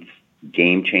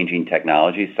game-changing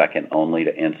technology, second only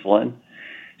to insulin.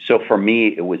 So for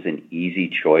me, it was an easy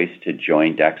choice to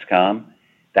join Dexcom.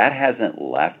 That hasn't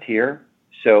left here.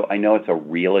 So I know it's a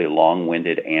really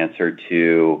long-winded answer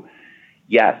to,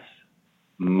 yes,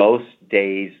 most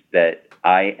days that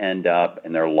I end up,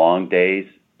 and they're long days,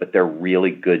 but they're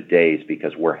really good days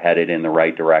because we're headed in the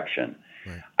right direction.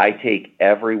 Right. I take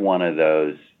every one of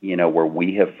those, where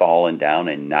we have fallen down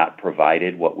and not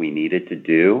provided what we needed to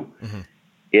do. Mm-hmm.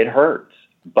 It hurts,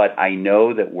 but I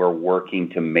know that we're working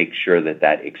to make sure that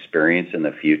that experience in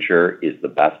the future is the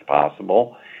best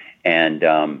possible. And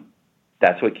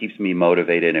that's what keeps me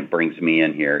motivated and brings me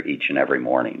in here each and every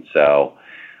morning. So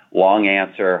long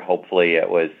answer. Hopefully it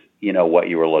was, what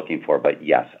you were looking for. But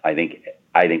yes, I think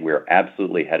we're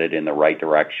absolutely headed in the right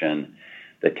direction.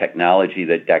 The technology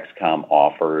that Dexcom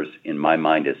offers, in my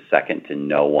mind, is second to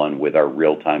no one with our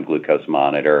real-time glucose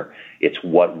monitor. It's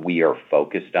what we are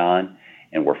focused on,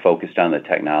 and we're focused on the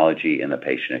technology and the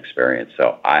patient experience.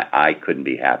 So I couldn't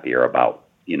be happier about,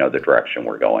 the direction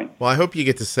we're going. Well, I hope you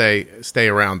get to stay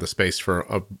around the space for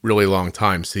a really long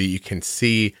time so you can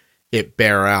see it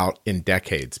bear out in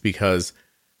decades, because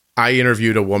I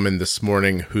interviewed a woman this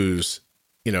morning whose,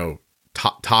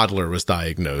 toddler was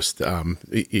diagnosed,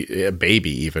 a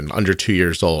baby even, under 2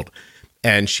 years old.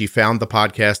 And she found the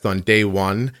podcast on day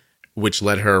one, which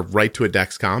led her right to a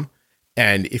Dexcom.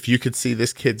 And if you could see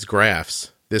this kid's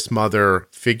graphs, this mother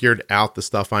figured out the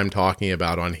stuff I'm talking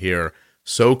about on here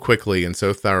so quickly and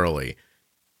so thoroughly.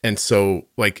 And so,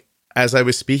 as I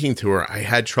was speaking to her, I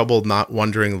had trouble not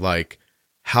wondering,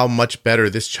 how much better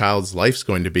this child's life's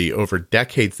going to be over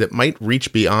decades that might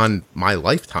reach beyond my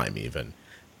lifetime even.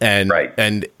 And, right.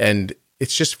 and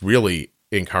it's just really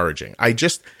encouraging. I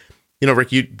just,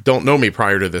 Rick, you don't know me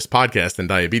prior to this podcast and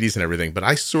diabetes and everything, but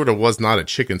I sort of was not a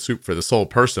chicken soup for the soul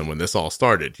person when this all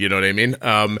started. You know what I mean?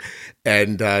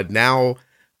 Now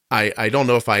I don't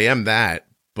know if I am that,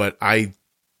 but I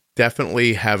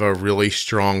definitely have a really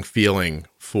strong feeling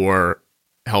for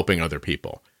helping other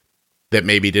people that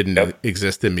maybe didn't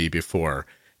exist in me before.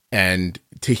 And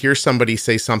to hear somebody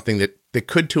say something that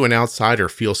could to an outsider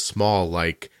feel small,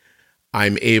 like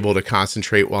I'm able to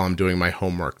concentrate while I'm doing my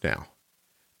homework now.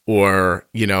 Or,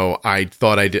 I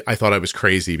thought I was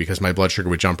crazy because my blood sugar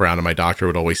would jump around and my doctor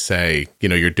would always say,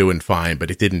 you're doing fine,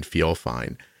 but it didn't feel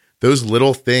fine. Those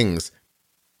little things,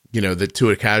 that to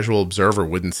a casual observer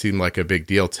wouldn't seem like a big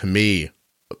deal. To me,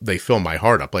 they fill my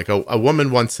heart up. Like a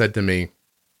woman once said to me,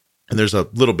 and there's a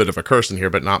little bit of a curse in here,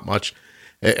 but not much.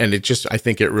 And it just, I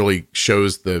think it really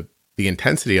shows the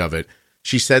intensity of it.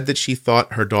 She said that she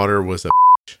thought her daughter was a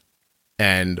bitch.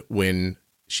 And when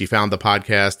she found the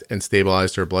podcast and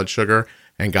stabilized her blood sugar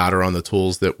and got her on the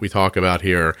tools that we talk about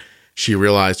here, she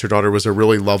realized her daughter was a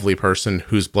really lovely person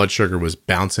whose blood sugar was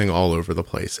bouncing all over the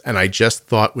place. And I just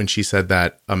thought when she said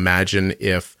that, imagine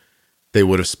if they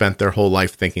would have spent their whole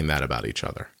life thinking that about each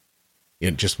other.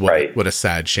 Just what a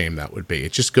sad shame that would be.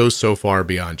 It just goes so far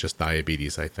beyond just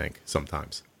diabetes, I think,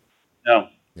 sometimes. No,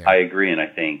 yeah. I agree. And I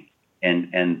think,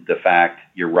 and the fact,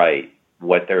 you're right,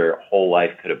 what their whole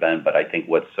life could have been. But I think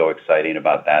what's so exciting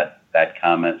about that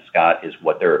comment, Scott, is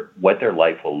what their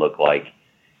life will look like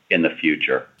in the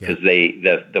future. Because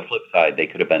the flip side, they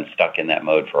could have been stuck in that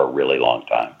mode for a really long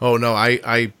time. Oh, no,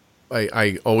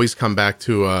 I always come back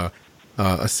to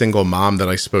a single mom that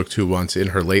I spoke to once in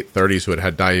her late 30s who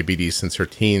had diabetes since her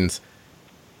teens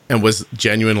and was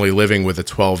genuinely living with a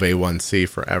 12A1C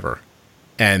forever.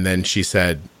 And then she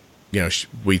said,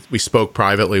 we spoke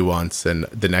privately once, and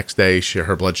the next day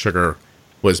her blood sugar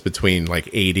was between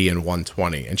 80 and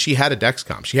 120. And she had a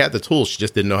Dexcom. She had the tools. She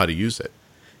just didn't know how to use it.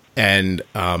 And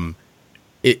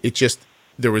it just,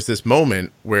 there was this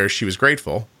moment where she was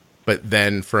grateful, but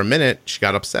then for a minute she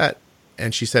got upset.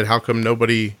 And she said, how come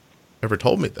nobody ever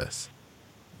told me this?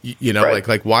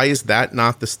 Right. Why is that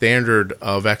not the standard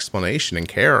of explanation and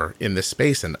care in this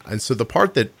space? And so the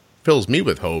part that fills me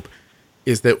with hope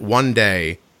is that one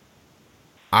day,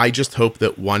 I just hope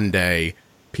that one day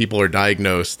people are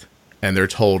diagnosed and they're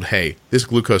told, hey, this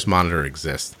glucose monitor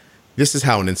exists. This is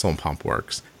how an insulin pump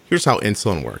works. Here's how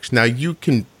insulin works. Now you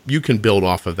can build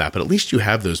off of that, but at least you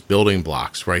have those building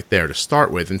blocks right there to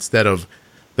start with, instead of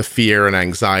the fear and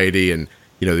anxiety and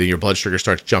then your blood sugar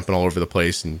starts jumping all over the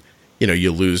place, and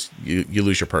you lose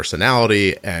your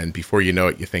personality, and before you know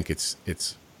it, you think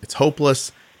it's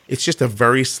hopeless. It's just a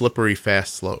very slippery,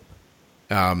 fast slope.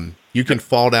 You can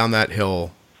fall down that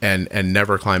hill and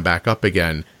never climb back up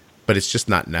again, but it's just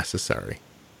not necessary.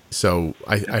 So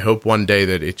I hope one day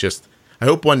that I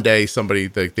hope one day somebody,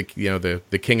 the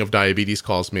king of diabetes,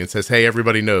 calls me and says, "Hey,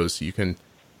 everybody knows you can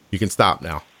stop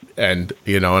now." And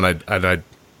I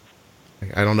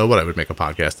don't know what I would make a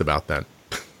podcast about then.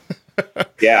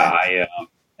 Yeah,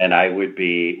 and I would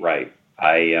be right.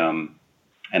 And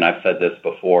I've said this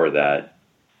before that,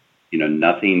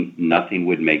 nothing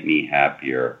would make me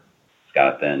happier,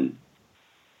 Scott, than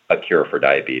a cure for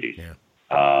diabetes. Yeah.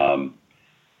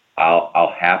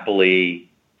 I'll happily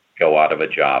go out of a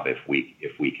job if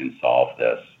we can solve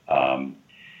this.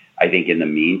 I think in the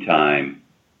meantime,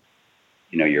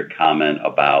 your comment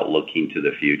about looking to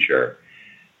the future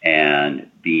and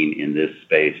being in this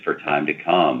space for time to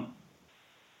come,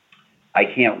 I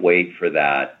can't wait for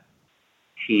that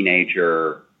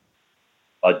teenager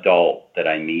adult that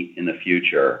I meet in the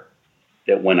future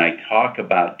that when I talk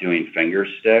about doing finger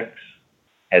sticks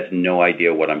has no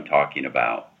idea what I'm talking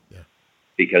about. Yeah.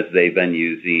 Because they've been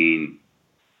using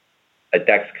a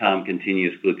Dexcom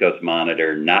continuous glucose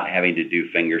monitor, not having to do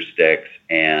finger sticks,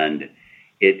 and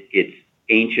it's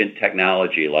ancient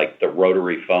technology like the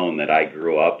rotary phone that I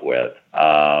grew up with.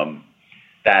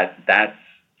 That's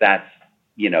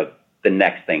the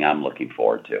next thing I'm looking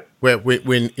forward to.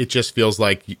 When it just feels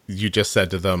like you just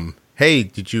said to them, "Hey,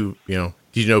 did you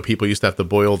know people used to have to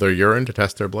boil their urine to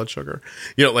test their blood sugar?"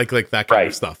 Like that kind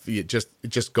of stuff. It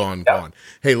just gone.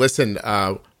 Hey, listen,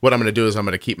 what I'm going to do is I'm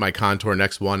going to keep my Contour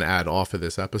Next One ad off of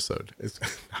this episode.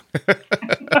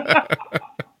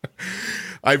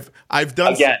 I've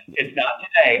done again. It's not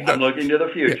today. I'm looking to the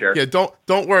future. Yeah,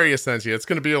 don't worry, Essentia. It's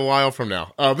going to be a while from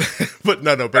now. But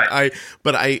no. But right.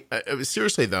 I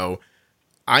seriously though,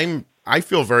 I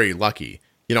feel very lucky.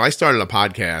 I started a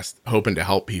podcast hoping to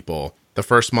help people. The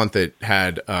first month it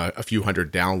had a few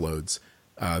hundred downloads.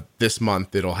 This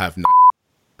month it'll have 9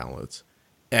 downloads,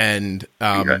 and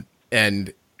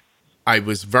I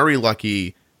was very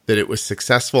lucky that it was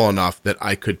successful enough that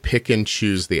I could pick and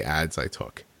choose the ads I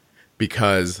took,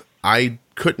 because I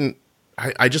couldn't.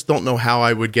 I just don't know how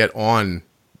I would get on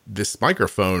this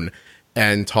microphone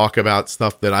and talk about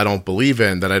stuff that I don't believe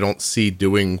in, that I don't see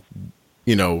doing,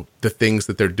 the things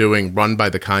that they're doing, run by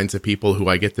the kinds of people who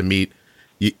I get to meet,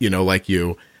 like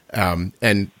you.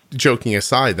 And joking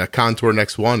aside, that Contour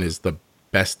Next One is the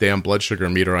best damn blood sugar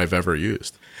meter I've ever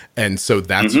used. And so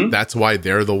that's why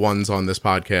they're the ones on this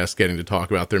podcast getting to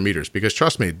talk about their meters, because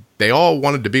trust me, they all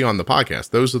wanted to be on the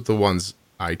podcast. Those are the ones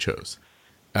I chose.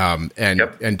 And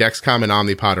Dexcom and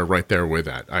Omnipod are right there with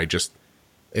that.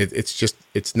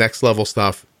 It's next level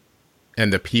stuff.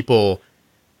 And the people,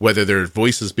 whether their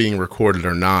voice is being recorded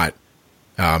or not,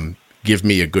 give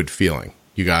me a good feeling.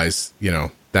 You guys,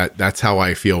 that's how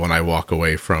I feel when I walk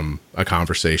away from a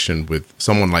conversation with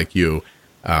someone like you.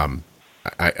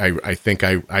 I think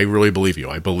I really believe you.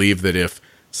 I believe that if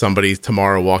somebody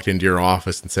tomorrow walked into your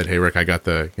office and said, "Hey, Rick, I got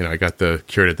the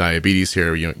cure to diabetes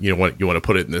here. You want to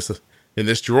put it in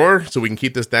this drawer so we can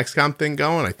keep this Dexcom thing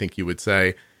going," I think you would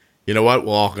say, "You know what?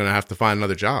 We're all going to have to find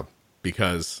another job,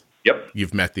 because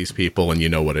you've met these people and you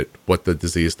know what the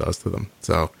disease does to them."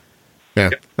 So,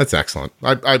 yeah, that's excellent.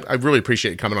 I really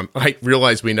appreciate you coming on. I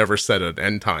realize we never set an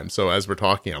end time, so as we're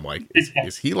talking, I'm like,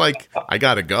 is he like, I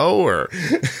gotta go, or?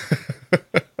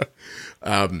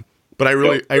 But I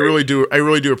really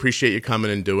do appreciate you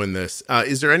coming and doing this.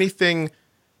 Is there anything?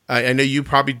 I know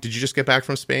did you just get back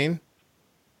from Spain?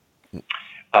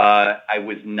 I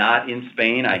was not in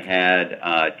Spain. I had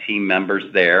team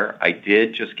members there. I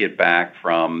did just get back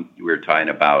from, we were talking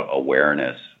about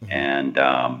awareness, and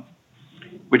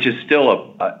which is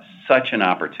still such an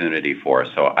opportunity for us.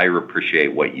 So I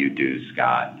appreciate what you do,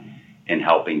 Scott, in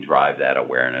helping drive that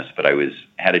awareness. But I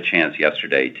had a chance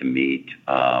yesterday to meet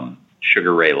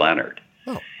Sugar Ray Leonard.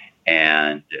 Oh.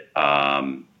 And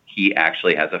he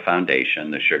actually has a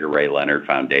foundation, the Sugar Ray Leonard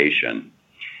Foundation.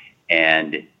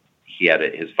 And he had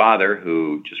his father,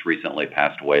 who just recently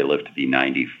passed away, lived to be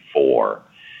 94,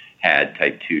 had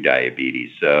type 2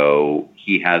 diabetes. So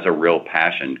he has a real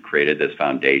passion, created this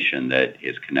foundation that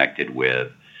is connected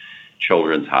with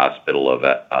Children's Hospital of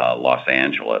Los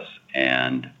Angeles,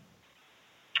 and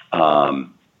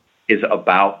is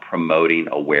about promoting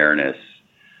awareness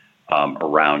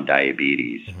around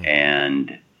diabetes. Mm-hmm.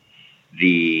 And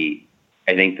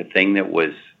I think the thing that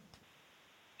was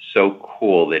so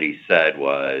cool that he said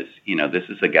was, this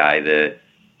is a guy that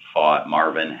fought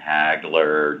Marvin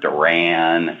Hagler,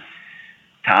 Duran,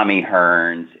 Tommy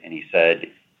Hearns, and he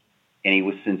said, and he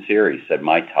was sincere. He said,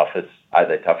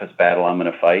 the toughest battle I'm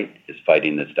going to fight is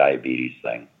fighting this diabetes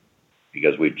thing,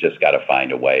 because we've just got to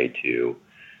find a way to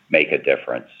make a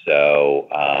difference. So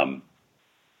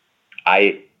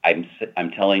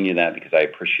I'm telling you that because I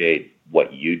appreciate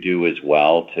what you do as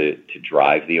well to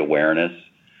drive the awareness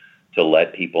to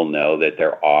let people know that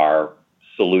there are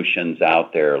solutions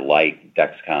out there like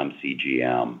Dexcom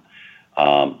CGM,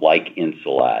 like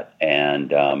Insulet,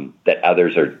 and that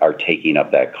others are taking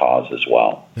up that cause as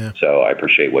well. Yeah. So I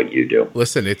appreciate what you do.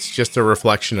 Listen, it's just a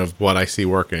reflection of what I see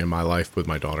working in my life with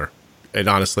my daughter. It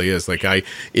honestly is. Like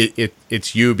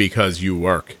it's you because you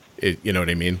work. You know what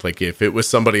I mean? Like if it was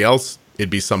somebody else, it'd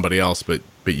be somebody else. But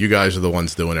you guys are the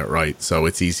ones doing it right, so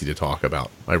it's easy to talk about.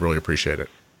 I really appreciate it.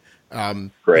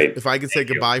 Great. If I could say Thank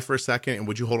you. goodbye for a second, and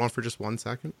would you hold on for just 1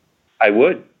 second? I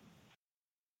would.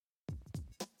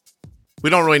 We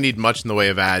don't really need much in the way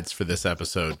of ads for this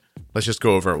episode. Let's just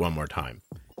go over it one more time.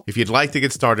 If you'd like to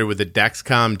get started with the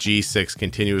Dexcom G6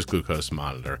 continuous glucose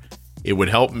monitor, it would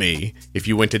help me if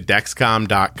you went to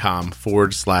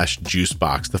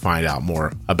dexcom.com/juicebox to find out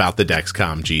more about the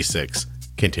Dexcom G6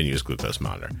 continuous glucose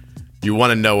monitor. You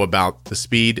want to know about the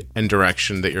speed and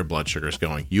direction that your blood sugar is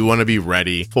going. You want to be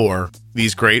ready for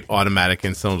these great automatic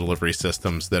insulin delivery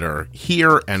systems that are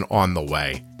here and on the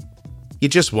way. You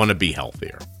just want to be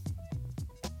healthier.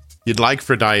 You'd like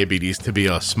for diabetes to be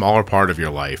a smaller part of your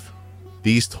life.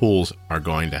 These tools are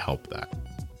going to help that.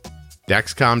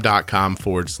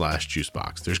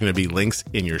 Dexcom.com/juicebox. There's going to be links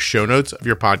in your show notes of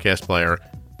your podcast player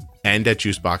and at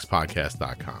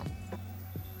juiceboxpodcast.com.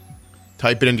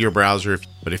 Type it into your browser,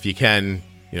 but if you can,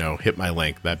 hit my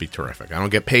link. That'd be terrific. I don't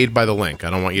get paid by the link.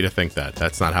 I don't want you to think that.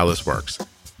 That's not how this works.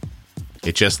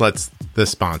 It just lets the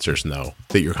sponsors know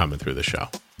that you're coming through the show.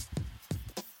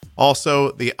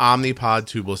 Also, the Omnipod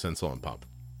tubeless insulin pump.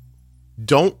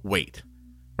 Don't wait,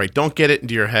 right? Don't get it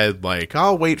into your head like,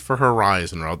 I'll wait for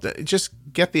Horizon. Or just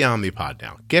get the Omnipod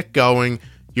now. Get going.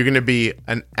 You're going to be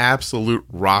an absolute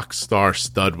rock star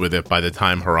stud with it by the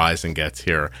time Horizon gets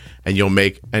here, and you'll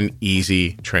make an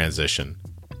easy transition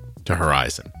to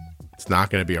Horizon. It's not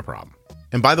going to be a problem.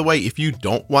 And by the way, if you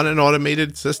don't want an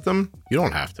automated system, you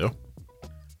don't have to.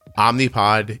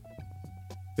 Omnipod,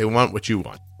 they want what you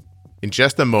want. In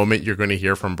just a moment, you're going to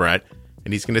hear from Brett,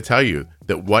 and he's going to tell you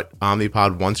that what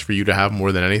Omnipod wants for you to have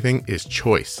more than anything is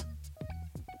choice.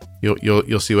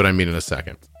 You'll see what I mean in a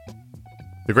second.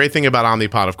 The great thing about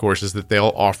Omnipod, of course, is that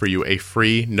they'll offer you a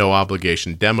free,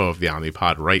 no-obligation demo of the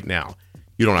Omnipod right now.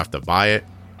 You don't have to buy it.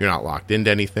 You're not locked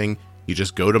into anything. You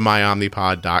just go to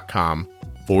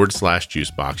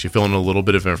myomnipod.com/juicebox. You fill in a little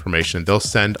bit of information. They'll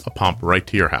send a pump right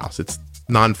to your house. It's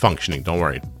non-functioning. Don't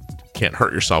worry. Can't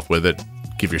hurt yourself with it.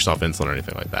 Give yourself insulin or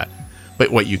anything like that. But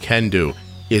what you can do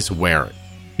is wear it.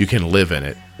 You can live in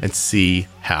it and see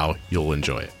how you'll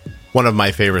enjoy it. One of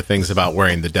my favorite things about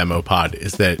wearing the demo pod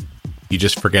is that you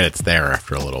just forget it's there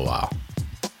after a little while.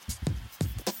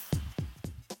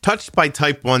 Touched by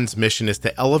Type 1's mission is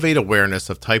to elevate awareness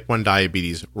of Type 1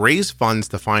 diabetes, raise funds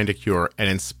to find a cure, and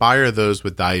inspire those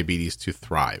with diabetes to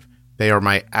thrive. They are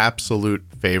my absolute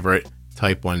favorite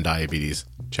Type 1 diabetes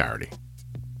charity.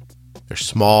 They're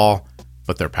small,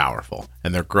 but they're powerful,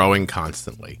 and they're growing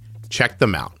constantly. Check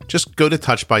them out. Just go to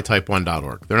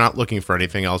touchedbytype1.org. They're not looking for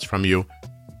anything else from you.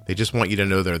 They just want you to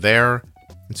know they're there,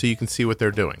 and so you can see what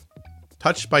they're doing.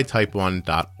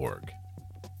 touchedbytype1.org.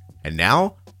 And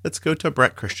now, let's go to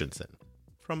Brett Christensen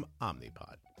from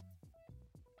Omnipod.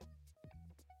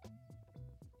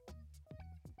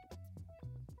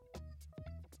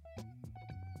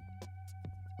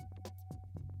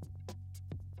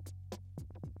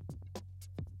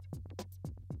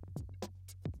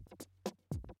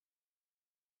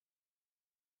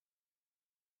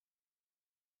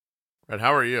 Brett,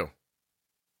 how are you?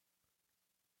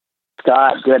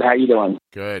 Scott, good. How you doing?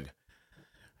 Good.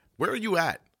 Where are you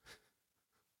at?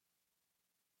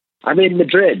 I'm in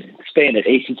Madrid, Spain at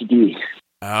ACTD.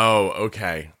 Oh,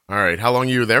 okay. All right. How long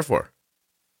are you there for?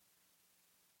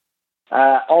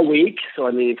 All week, so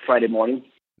I leave Friday morning.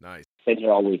 Nice. Been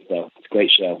here all week, though. It's a great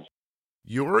show.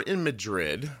 You're in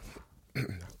Madrid.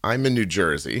 I'm in New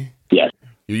Jersey. Yes.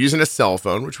 You're using a cell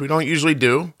phone, which we don't usually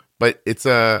do, but it's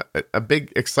a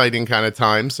big, exciting kind of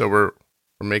time, so we're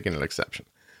making an exception.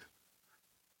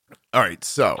 All right,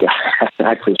 so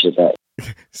I appreciate that.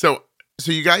 So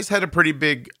you guys had a pretty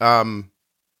big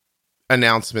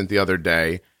announcement the other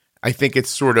day. I think it's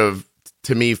sort of,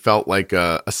 to me, felt like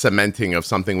a cementing of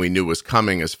something we knew was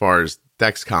coming as far as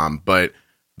Dexcom, but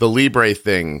the Libre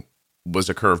thing was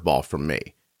a curveball from me.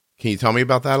 Can you tell me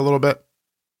about that a little bit?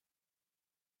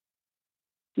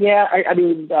 Yeah, I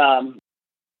mean, I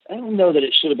don't know that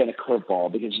it should have been a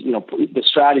curveball because, the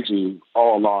strategy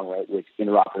all along, right, with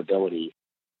interoperability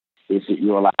is that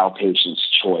you allow patients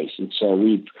choice. And so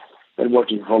we've been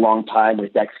working for a long time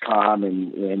with Dexcom,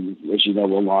 and as you know,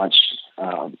 we'll launch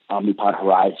Omnipod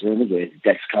Horizon with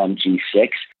Dexcom G6.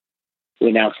 We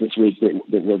announced this week that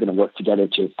we're going to work together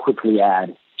to quickly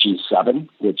add G7,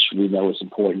 which we know is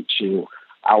important to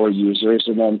our users.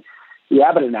 And then the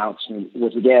Abbott announcement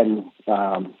was, again,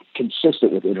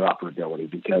 consistent with interoperability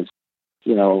because,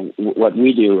 what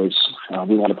we do is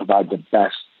we want to provide the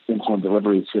best insulin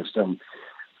delivery system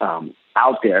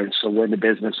out there. And so we're in the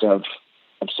business of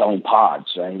selling pods,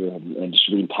 right, and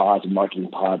distributing pods and marketing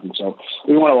pods. And so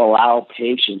we want to allow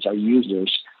patients, our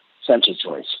users, sensor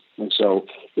choice. And so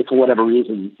if for whatever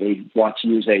reason they want to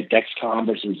use a Dexcom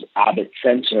versus Abbott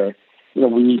sensor,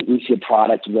 we see a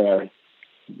product where,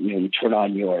 you turn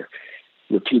on your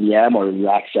PDM or you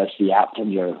access the app from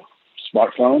your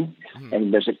smartphone,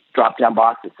 and there's a drop-down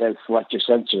box that says select your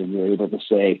sensor, and you're able to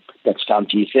say Dexcom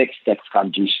G6,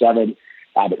 Dexcom G7,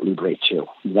 Abbott Libre 2.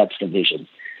 That's the vision,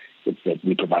 that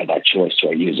we provide that choice to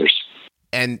our users.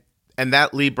 And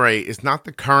that Libre is not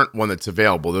the current one that's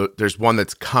available. There's one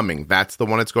that's coming. That's the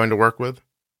one it's going to work with?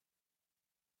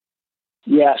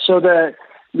 Yeah, so the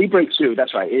Libre 2,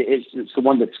 that's right. It's the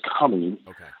one that's coming.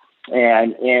 Okay.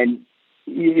 And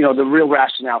the real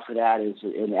rationale for that is,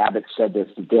 and Abbott said this,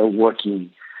 that they're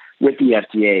working with the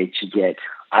FDA to get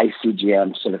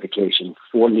iCGM certification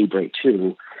for Libre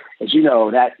 2. As you know,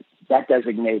 that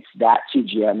designates that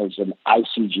CGM as an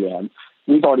iCGM.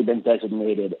 We've already been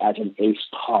designated as an ACE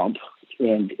pump.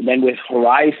 And then with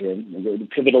Horizon, the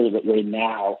pivotal that we're in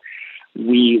now,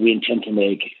 we intend to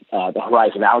make the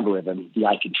Horizon algorithm the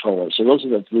iController. So those are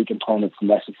the three components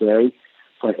necessary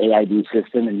for an AID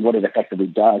system. And what it effectively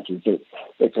does is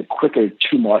it's a quicker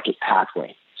to-market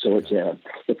pathway. So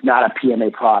it's not a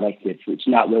PMA product. It's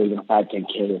not really a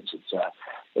 510K.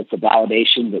 It's a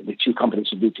validation that the two companies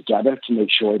will do together to make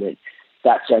sure that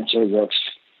sensor works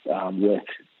with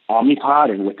Omnipod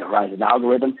and with the Horizon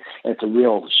algorithm. And it's a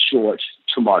real short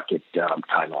to-market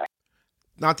timeline.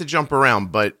 Not to jump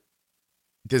around, but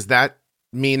does that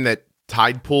mean that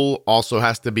Tidepool also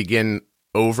has to begin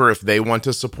over if they want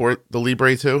to support the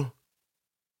Libre 2?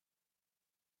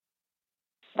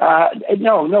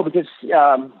 No, because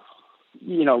the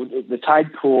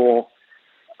Tidepool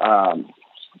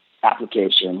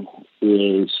application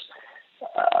is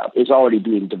already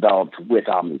being developed with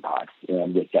Omnipod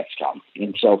and with Dexcom,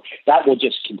 and so that will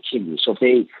just continue. So if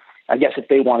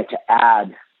they wanted to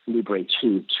add Libre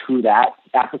 2 to that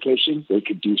application, they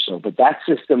could do so. But that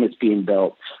system is being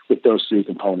built with those three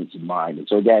components in mind. And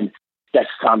so again,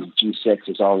 Dexcom G6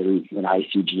 is already an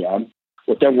iCGM.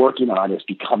 What they're working on is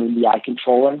becoming the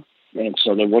iController. And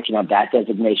so they're working on that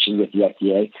designation with the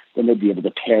FDA. Then they'll be able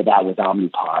to pair that with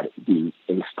Omnipod, the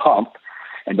ACE pump,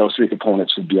 and those three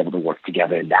components would be able to work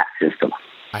together in that system.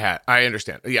 I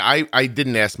understand. Yeah, I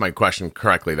didn't ask my question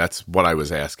correctly. That's what I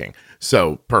was asking.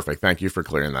 So perfect. Thank you for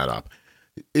clearing that up.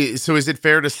 So is it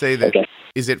fair to say that? Okay.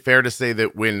 Is it fair to say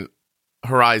that when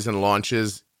Horizon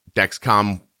launches,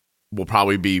 Dexcom will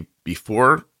probably be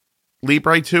before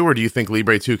Libre 2, or do you think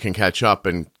Libre 2 can catch up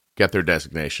and get their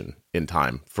designation in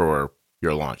time for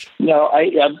your launch? No,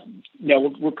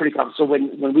 we're pretty confident. So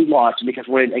when we launch, because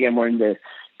we're in the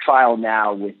trial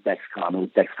now with Dexcom and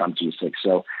with Dexcom G6.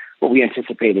 So what we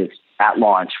anticipate is at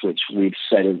launch, which we've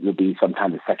said it will be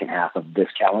sometime the second half of this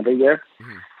calendar year.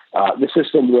 Mm-hmm. The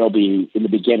system will be, in the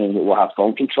beginning, it will have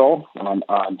phone control on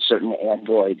certain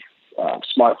Android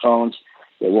smartphones.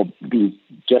 It will be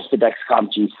just the Dexcom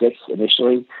G6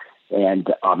 initially, and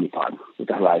Omnipod with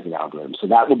the Horizon algorithm. So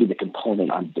that will be the component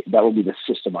that will be the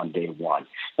system on day one.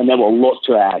 And then we'll look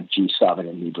to add G7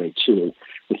 and Libre 2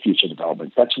 with future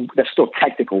developments. That's still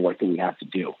technical work that we have to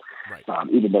do, right.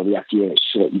 Even though the FDA has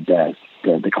shortened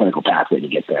the clinical pathway to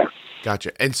get there.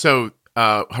 Gotcha. And so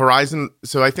Horizon,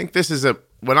 so I think this is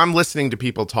when I'm listening to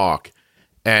people talk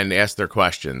and ask their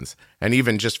questions, and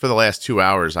even just for the last 2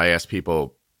 hours, I ask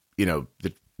people,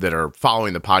 that are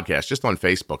following the podcast just on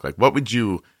Facebook, like, what would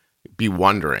you be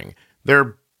wondering?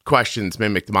 Their questions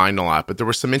mimicked mine a lot, but there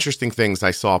were some interesting things I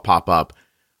saw pop up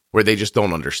where they just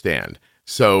don't understand.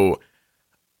 So,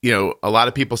 a lot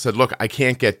of people said, look, I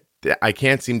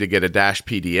can't seem to get a Dash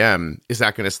PDM. Is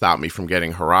that going to stop me from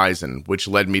getting Horizon? Which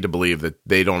led me to believe that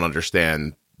they don't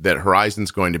understand that Horizon's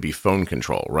going to be phone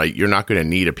control, right? You're not going to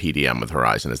need a PDM with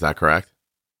Horizon. Is that correct?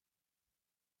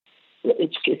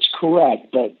 It's correct,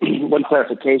 but one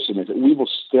clarification is that we will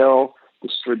still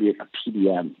distribute a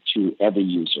PDM to every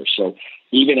user. So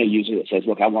even a user that says,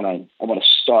 look, I want to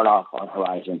start off on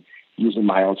Horizon using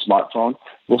my own smartphone,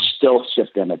 we'll still ship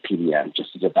them a PDM just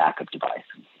as a backup device.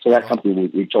 So that's something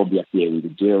we told the FDA we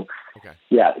would do. Okay.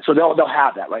 Yeah, so they'll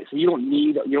have that, right? So you don't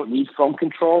need phone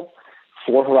control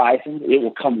for Horizon. It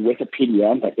will come with a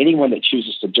PDM, but anyone that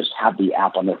chooses to just have the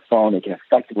app on their phone, it can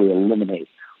effectively eliminate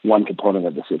one component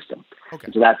of the system.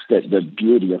 Okay. So that's the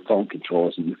beauty of phone control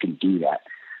is that you can do that.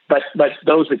 But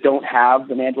those that don't have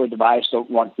an Android device, don't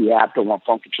want the app, don't want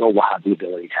phone control, will have the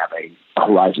ability to have a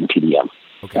Horizon PDM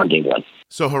on day one.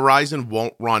 So Horizon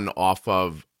won't run off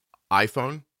of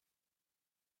iPhone?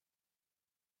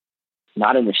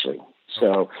 Not initially.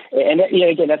 So, and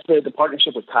again, that's the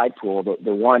partnership with Tidepool.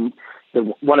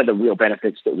 One of the real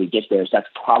benefits that we get there is that's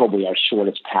probably our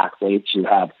shortest pathway to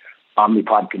have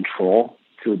Omnipod control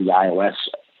through the iOS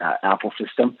Apple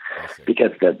system,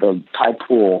 because the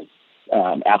Tidepool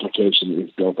application is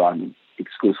built on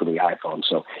exclusively iPhone.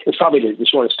 So it's probably the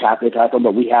shortest pathway to iPhone,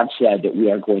 but we have said that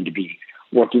we are going to be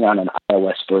working on an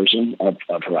iOS version of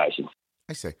Horizon.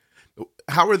 I see.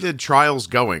 How are the trials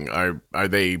going? Are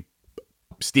they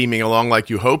steaming along like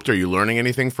you hoped? Are you learning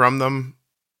anything from them?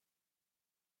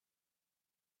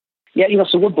 Yeah,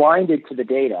 so we're blinded to the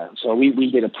data. So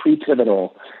we did a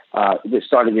pre-pivotal that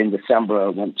started in December,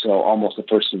 went till almost the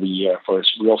first of the year for a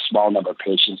real small number of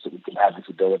patients that we can have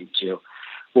visibility to.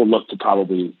 We'll look to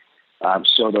probably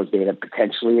show those data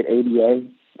potentially at ADA.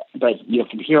 But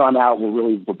from here on out,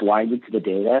 we're blinded to the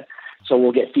data. So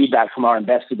we'll get feedback from our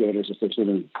investigators if there's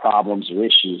any problems or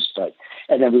issues.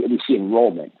 And then we see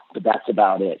enrollment, but that's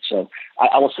about it. So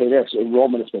I will say this: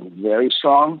 enrollment has been very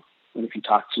strong. And if you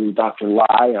talk to Dr.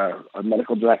 Lai, our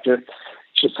medical director,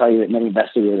 she'll tell you that many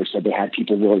investigators said they had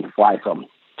people willing to fly from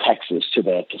Texas to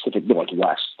the Pacific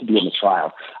Northwest to be in the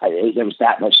trial. There was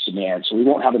that much demand. So we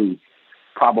won't have any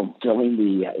problem filling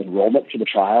the enrollment for the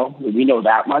trial. We know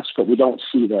that much, but we don't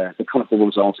see the clinical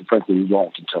results, and frankly, we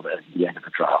won't until the end of the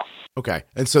trial. Okay.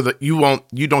 And so that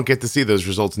you don't get to see those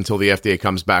results until the FDA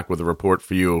comes back with a report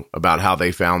for you about how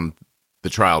they found the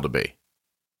trial to be.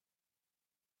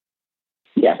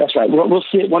 Yeah, that's right. We'll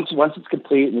see it once it's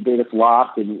complete and the data's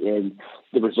locked and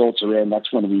the results are in.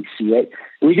 That's when we see it.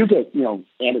 And we do get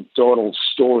anecdotal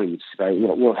stories, right?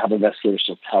 We'll have investigators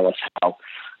who'll tell us how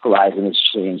Horizon has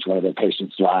changed one of their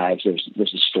patients' lives.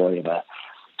 There's a story of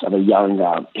a young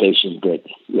patient that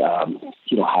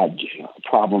had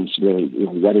problems really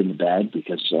wetting the bed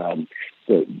because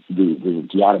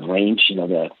the out of range,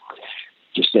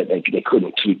 just that they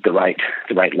couldn't keep the right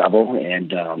level,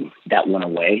 and that went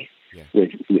away. Yeah. With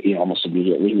almost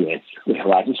immediately with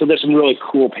Horizon. So there's some really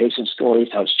cool patient stories,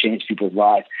 how it's changed people's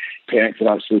lives, parents that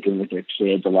aren't sleeping with their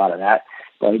kids, a lot of that.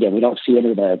 But again, we don't see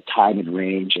any of the time and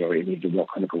range or any of the real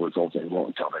clinical results anymore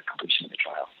until the completion of the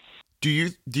trial. Do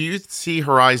you see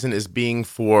Horizon as being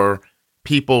for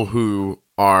people who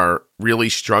are really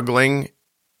struggling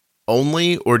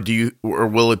only, or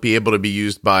will it be able to be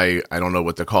used by, I don't know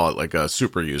what to call it, like a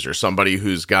super user, somebody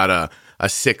who's got a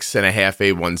 6.5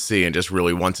 A1C and just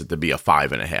really wants it to be a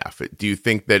 5.5? Do you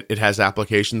think that it has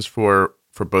applications for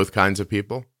both kinds of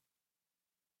people?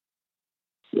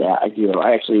 Yeah, I do.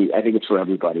 I think it's for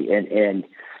everybody, and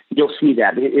you'll see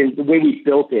that the way we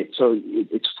built it. So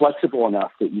it's flexible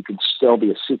enough that you can still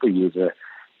be a super user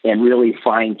and really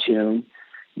fine tune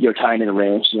your time in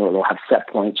range. It'll have set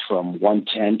points from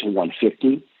 110 to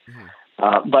 150.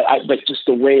 Mm-hmm. But just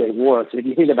the way it works, if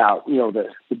you think about, the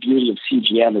beauty of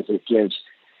CGM is it gives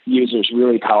users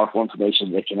really powerful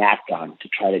information they can act on to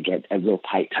try to get a real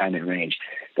tight time in range.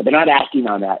 But they're not acting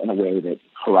on that in a way that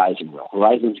Horizon will.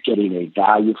 Horizon's getting a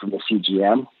value from the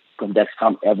CGM, from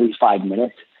Dexcom, every 5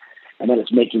 minutes, and then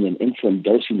it's making an insulin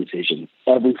dosing decision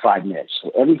every 5 minutes. So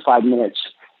every 5 minutes,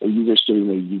 a user's getting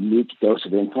a unique dose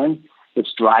of insulin.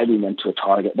 It's driving them to a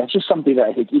target. That's just something that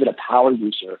I think even a power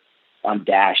user on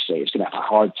Dash, say, is going to have a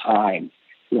hard time,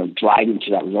 driving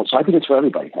to that result. So I think it's for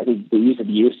everybody. I think the ease of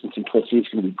use and simplicity is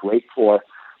going to be great for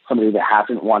somebody that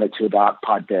hasn't wanted to adopt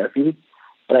pod therapy.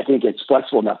 But I think it's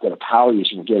flexible enough that a power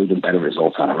user will get even better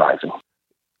results on Horizon.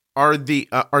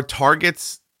 Are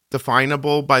targets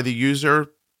definable by the user,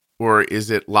 or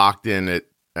is it locked in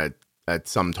at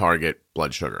some target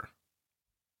blood sugar?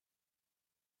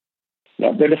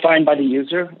 Yeah, they're defined by the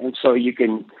user, and so you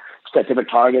can set different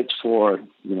targets for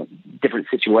different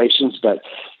situations. But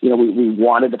we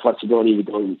wanted the flexibility to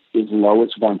go as low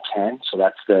as 110, so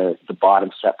that's the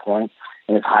bottom set point,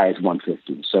 and as high as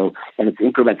 150. So, and it's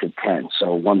increments of 10,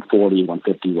 so 140,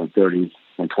 150, 130,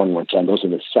 120, 110. Those are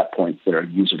the set points that are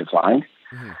user defined.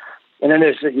 Mm-hmm. And then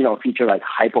there's a feature like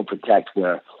HypoProtect,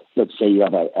 where let's say you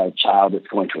have a child that's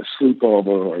going to a sleepover,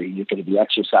 or you're going to be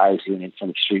exercising in some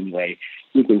extreme way.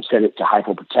 You can set it to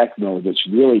HypoProtect mode, which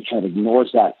really kind of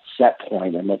ignores that set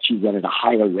point and lets you run at a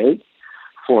higher rate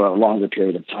for a longer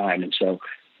period of time. And so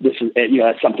this is,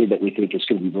 that's something that we think is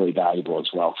going to be really valuable as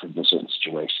well for certain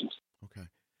situations. Okay.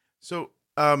 So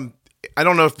I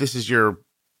don't know if this is your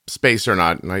space or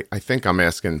not, and I think I'm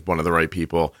asking one of the right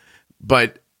people,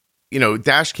 but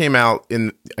Dash came out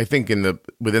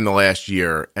within the last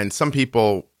year, and some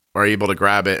people are able to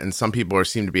grab it, and some people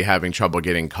seem to be having trouble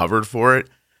getting covered for it.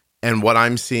 And what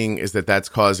I'm seeing is that that's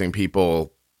causing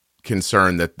people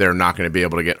concern that they're not going to be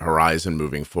able to get Horizon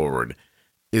moving forward.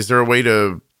 Is there a way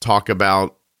to talk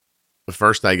about,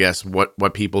 first, I guess,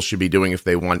 what people should be doing if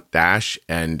they want Dash,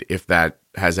 and if that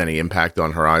has any impact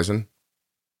on Horizon?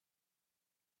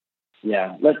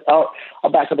 Yeah, I'll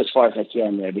back up as far as I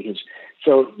can there, because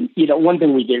one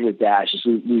thing we did with Dash is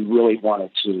we really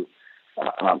wanted to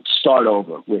start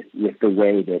over with the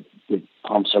way that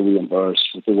pumps are reimbursed,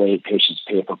 with the way patients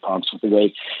pay for pumps, with the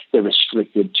way they're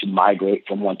restricted to migrate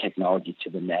from one technology to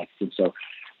the next. And so,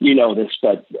 this,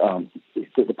 but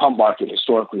the pump market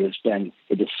historically has been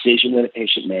a decision that a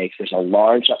patient makes. There's a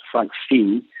large upfront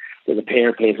fee that the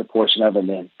payer pays a portion of, and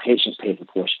then patients pay a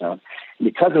portion of. And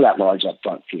because of that large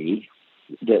upfront fee,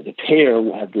 the payer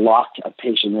has locked a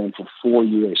patient in for 4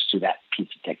 years to that piece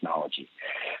of technology.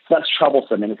 So that's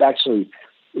troublesome, and it actually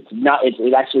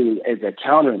is a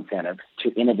counter incentive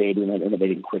to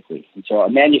innovating quickly. And so a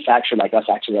manufacturer like us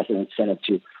actually has an incentive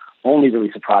to only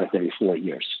release a product every 4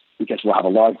 years, because we'll have a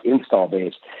large install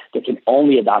base that can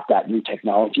only adopt that new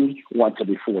technology once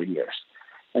every 4 years.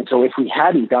 And so if we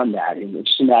hadn't done that, and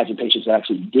just imagine patients that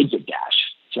actually did get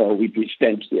Dash. So we've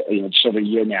spent just over a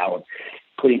year now of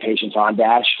putting patients on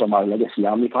Dash from our legacy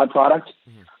Omnipod product.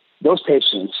 Mm-hmm. Those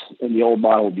patients in the old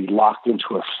model would be locked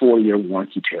into a 4-year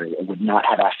warranty period and would not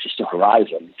have access to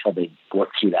Horizon until they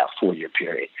worked through that 4-year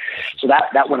period. So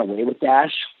that went away with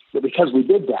Dash. But because we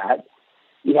did that,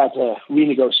 we had to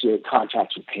renegotiate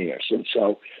contracts with payers. And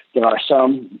so there are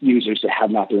some users that have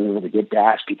not been able to get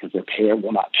Dash because their payer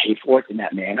will not pay for it in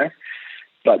that manner.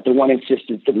 But the one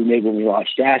insistence that we made when we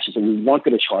launched Dash is that we weren't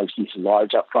going to charge these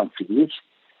large upfront fees.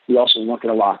 We also weren't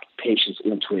going to lock patients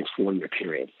into a 4-year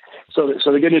period. So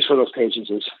the good news for those patients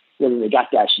is whether they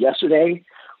got Dash yesterday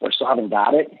or still haven't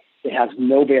got it, it has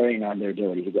no bearing on their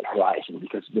ability to get Horizon,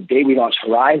 because the day we launch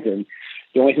Horizon,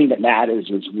 the only thing that matters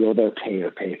is will their payer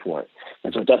pay for it.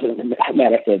 And so it doesn't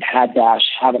matter if they've had Dash,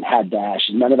 haven't had Dash,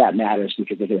 none of that matters,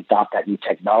 because they can adopt that new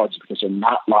technology because they're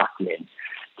not locked in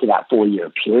to that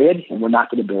 4-year period, and we're not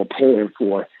going to bill a payer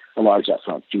for a large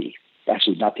upfront fee.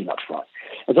 Actually, nothing upfront.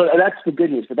 And so that's the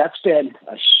good news, but that's been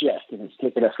a shift, and it's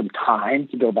taken us some time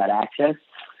to build that access.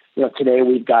 Today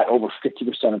we've got over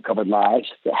 50% of covered lives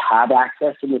that have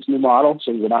access in this new model,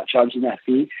 so we're not charging that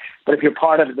fee. But if you're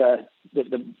part of the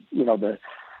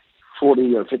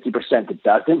 40 or 50% that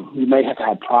doesn't, you may have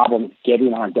had problems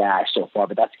getting on Dash so far,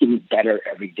 but that's getting better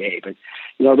every day. But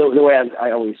the way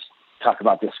I always talk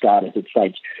about this, Scott, is it's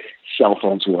like cell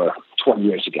phones were 20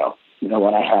 years ago.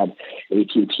 When I had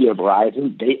AT&T or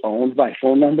Verizon, they owned my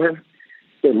phone number.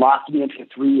 They locked me into a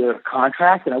 3-year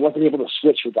contract, and I wasn't able to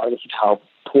switch regardless of how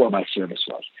poor my service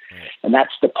was. Right. And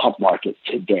that's the pump market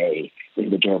today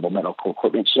in the durable medical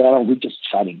equipment channel. We just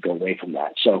decided to go away from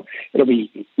that. So it'll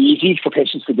be easy for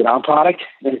patients to get on product,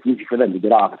 and it's easy for them to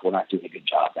get off if we're not doing a good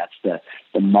job. That's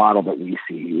the model that we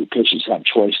see. Patients have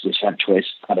choice. They have choice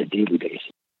on a daily basis.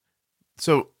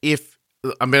 So if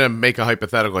I'm going to make a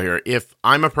hypothetical here, if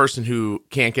I'm a person who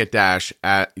can't get Dash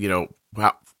at,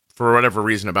 for whatever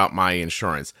reason about my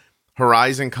insurance,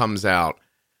 Horizon comes out,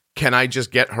 can I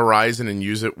just get Horizon and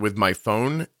use it with my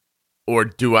phone? Or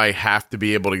do I have to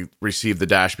be able to receive the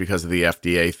Dash because of the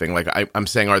FDA thing? Like I'm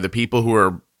saying, are the people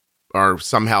who are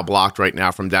somehow blocked right now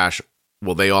from Dash,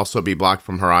 will they also be blocked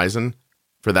from Horizon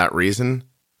for that reason?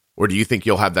 Or do you think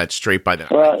you'll have that straight by then?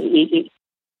 Well,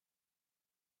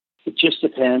 it just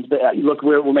depends. But look,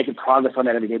 we're making progress on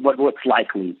that every day. What's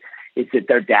likely is that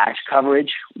their Dash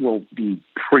coverage will be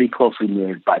pretty closely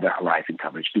mirrored by their Horizon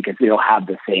coverage, because they'll have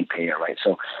the same payer, right?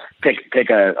 So pick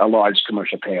a large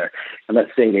commercial payer, and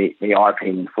let's say they are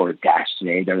paying for Dash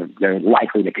today. They're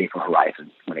likely to pay for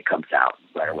Horizon when it comes out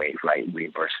right away, right? And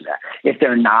reimburse for that. If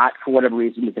they're not, for whatever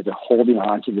reason, because they're holding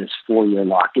on to this 4-year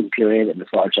lock-in period and this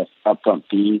large upfront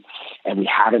fee, and we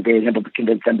haven't been able to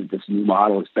convince them that this new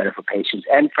model is better for patients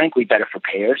and, frankly, better for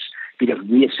payers, because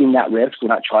we assume that risk. We're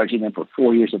not charging them for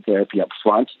 4 years of therapy up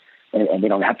front, and they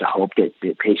don't have to hope that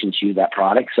patients use that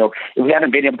product. So if we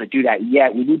haven't been able to do that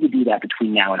yet, we need to do that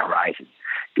between now and Horizon,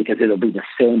 because it'll be the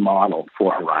same model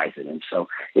for Horizon. And so,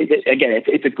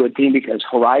 it's a good thing, because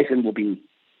Horizon will be,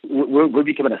 we're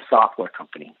becoming a software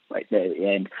company, right?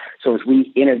 And so as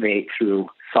we innovate through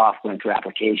software and through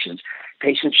applications,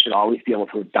 patients should always be able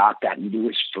to adopt that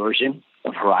newest version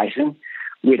of Horizon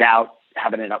without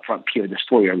having an upfront period, this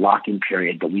 4-year lock-in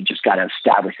period, but we just got to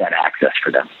establish that access for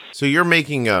them. So you're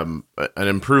making an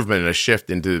improvement and a shift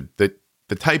into the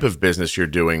type of business you're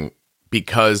doing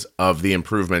because of the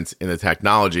improvements in the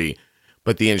technology,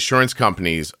 but the insurance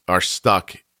companies are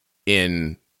stuck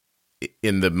in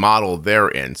in the model they're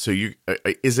in. So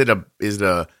is it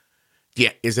an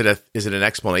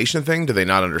explanation thing? Do they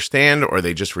not understand, or are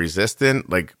they just resistant?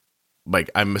 Like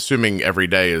I'm assuming every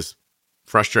day is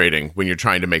frustrating when you're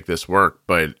trying to make this work,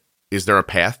 but is there a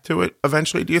path to it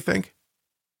eventually, do you think?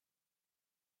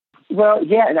 Well,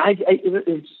 yeah,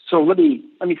 and so let me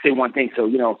say one thing. So,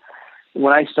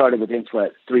 when I started with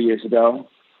Insulet 3 years ago,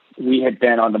 we had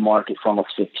been on the market for almost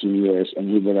 15 years,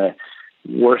 and we were the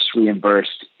worst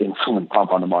reimbursed insulin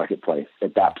pump on the marketplace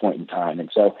at that point in time. And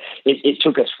so it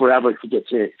took us forever to get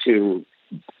to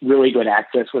really good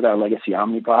access with our legacy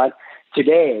Omnipod.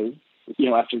 Today,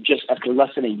 after less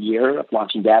than a year of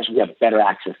launching Dash, we have better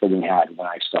access than we had when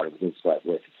I started with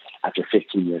Insulet after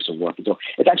 15 years of work. And so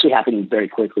it's actually happening very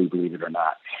quickly, believe it or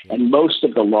not. And most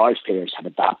of the large payers have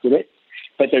adopted it,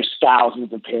 but there's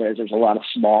thousands of payers. There's a lot of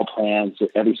small plans.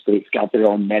 Every state's got their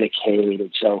own Medicaid.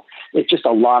 And so it's just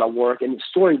a lot of work. And the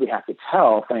story we have to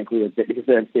tell, frankly, is that because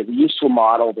they're used to a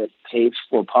model that pays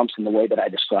for pumps in the way that I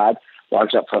described,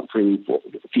 large upfront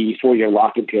fee, 4-year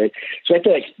lock-in period. So I have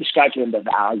to describe to them the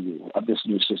value of this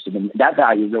new system. And that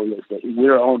value really is that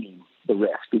we're owning the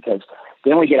risk because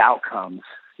they only get outcomes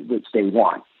which they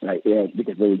want, right?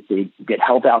 Because they get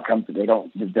health outcomes that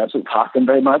it doesn't cost them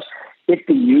very much if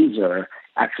the user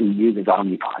actually uses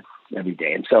Omnipod every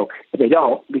day. And so if they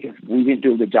don't, because we didn't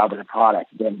do a good job with the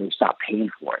product, then they stop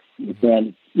paying for it. And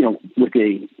then, with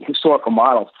the historical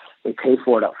models, they pay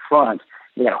for it up front.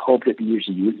 They got to hope that the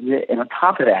user uses it. And on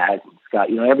top of that, Scott,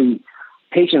 every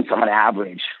patients on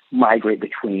average migrate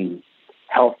between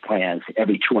health plans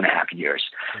every 2.5 years.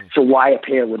 So why a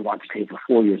payer would want to pay for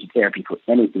 4 years of therapy for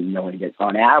anything, knowing that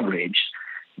on average,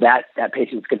 that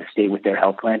patient's going to stay with their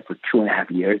health plan for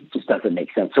 2.5 years? It just doesn't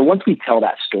make sense. So once we tell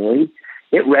that story,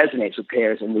 it resonates with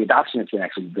payers, and the adoption has been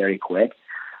actually very quick.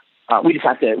 We just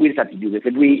have to do this.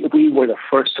 If we were the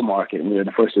first to market and we were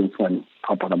the first insulin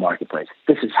pump on the marketplace,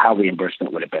 this is how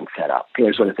reimbursement would have been set up.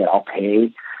 Payers would have said, I'll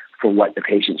pay for what the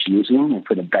patient's using and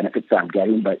for the benefits I'm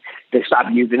getting, but if they stop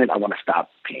using it, I want to stop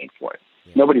paying for it.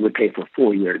 Yeah. Nobody would pay for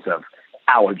 4 years of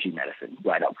allergy medicine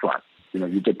right up front.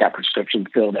 You get that prescription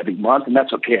filled every month, and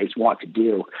that's what payers want to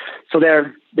do. So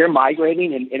they're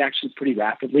migrating, and actually pretty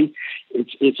rapidly.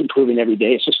 It's improving every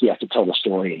day. It's just we have to tell the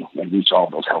story and reach all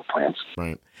of those health plans.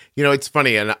 Right. It's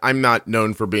funny, and I'm not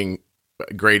known for being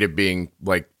great at being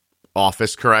like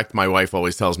office correct. My wife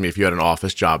always tells me if you had an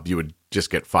office job, you would just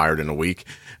get fired in a week.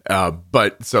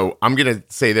 But so I'm going to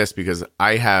say this because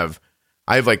I have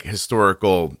like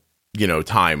historical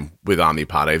time with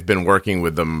Omnipod. I've been working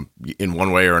with them in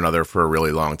one way or another for a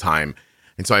really long time.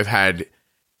 And so I've had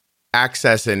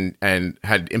access and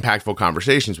had impactful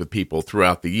conversations with people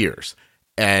throughout the years.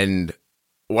 And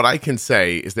what I can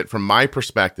say is that from my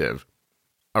perspective,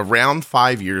 around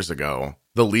 5 years ago,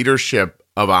 the leadership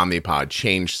of Omnipod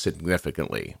changed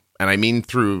significantly. And I mean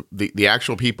through the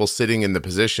actual people sitting in the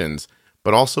positions,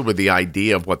 but also with the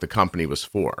idea of what the company was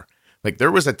for. Like there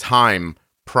was a time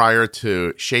prior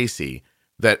to Shacey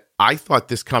that I thought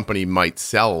this company might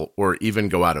sell or even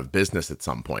go out of business at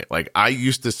some point. Like I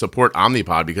used to support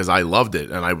Omnipod because I loved it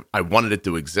and I wanted it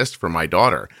to exist for my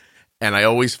daughter. And I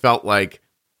always just felt like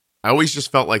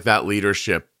that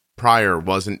leadership prior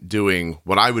wasn't doing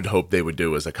what I would hope they would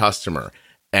do as a customer.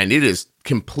 And it is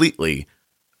completely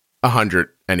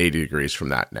 180 degrees from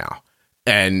that now.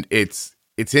 And it's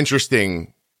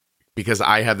interesting because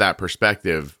I have that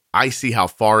perspective. I see how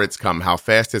far it's come, how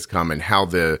fast it's come, and how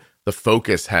the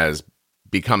focus has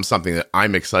become something that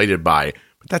I'm excited by.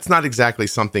 But that's not exactly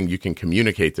something you can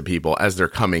communicate to people as they're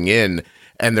coming in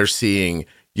and they're seeing,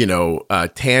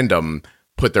 Tandem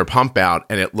put their pump out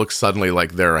and it looks suddenly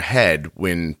like they're ahead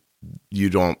when you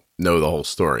don't know the whole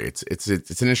story. It's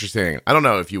an interesting thing. I don't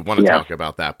know if you want to talk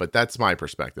about that, but that's my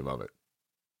perspective of it.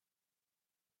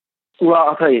 Well,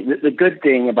 I'll tell you, the good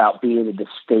thing about being in the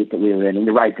state that we were in, and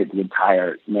you're right that the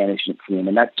entire management team,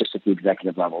 and not just at the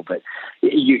executive level, but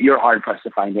you're hard-pressed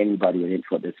to find anybody at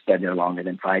Insulet that's been there longer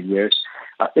than 5 years.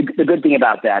 The good thing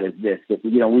about that is this, that,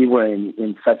 we were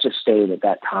in such a state at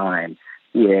that time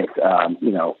with,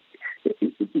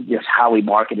 just how we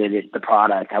marketed it, the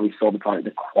product, how we sold the product,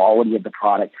 the quality of the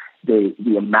product, the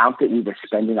amount that we were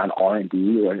spending on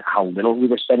R&D or how little we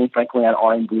were spending, frankly, on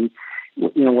R&D.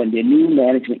 When the new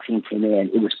management team came in,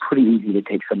 it was pretty easy to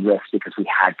take some risks because we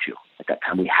had to. At that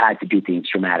time, we had to do things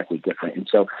dramatically different. And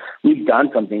so we've done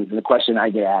some things. And the question I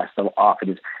get asked so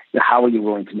often is, how are you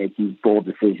willing to make these bold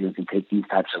decisions and take these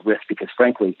types of risks? Because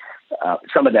frankly,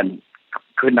 some of them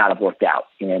could not have worked out,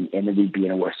 and then we'd be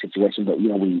in a worse situation. But,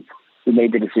 we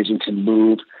made the decision to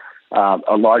move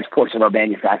a large portion of our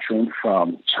manufacturing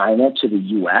from China to the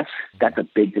U.S. That's a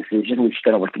big decision. We've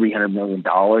spent over $300 million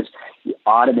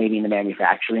automating the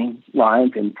manufacturing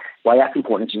lines. And why that's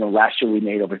important is, last year we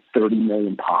made over 30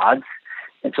 million pods.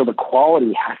 And so the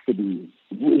quality has to be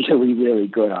really, really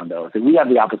good on those. And we have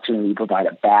the opportunity to provide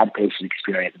a bad patient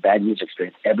experience, a bad user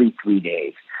experience every 3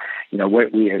 days.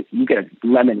 You get a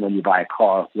lemon when you buy a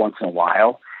car once in a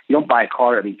while. You don't buy a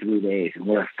car every 3 days, and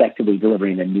we're effectively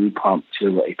delivering a new pump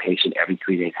to a patient every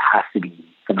 3 days. It has to be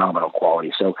phenomenal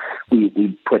quality. So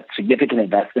we put significant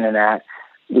investment in that.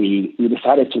 We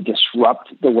decided to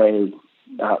disrupt the way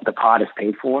the pod is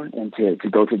paid for and to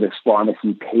go to this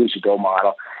pharmacy pay-as-you-go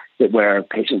model where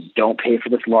patients don't pay for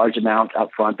this large amount up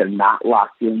front. They're not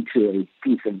locked into a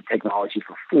piece of technology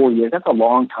for 4 years. That's a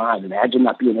long time. Imagine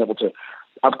not being able to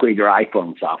upgrade your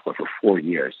iPhone software for 4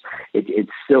 years.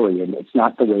 It's silly, and it's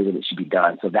not the way that it should be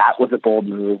done. So that was a bold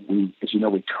move. As you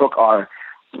know, we took our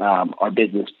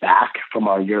business back from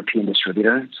our European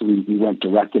distributor. So we went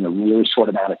direct in a really short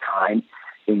amount of time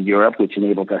in Europe, which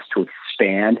enabled us to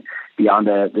expand beyond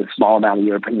the small amount of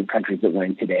European countries that we're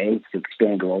in today, to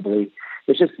expand globally.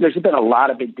 There's been a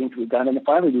lot of big things we've done. And then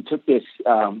finally, we took this,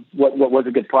 what was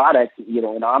a good product,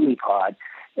 an Omnipod,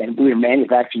 and we were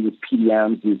manufacturing these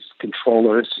PDMs, these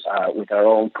controllers with our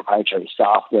own proprietary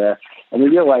software. And we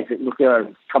realized that, look, there are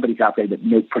companies out there that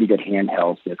make pretty good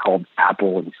handhelds. They're called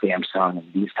Apple and Samsung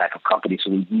and these type of companies.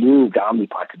 So we moved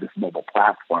Omnipod to this mobile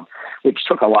platform, which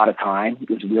took a lot of time. It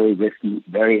was really risky,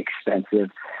 very expensive.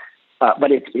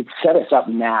 But it set us up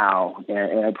now,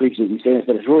 and I appreciate you saying this,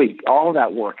 but it's really all of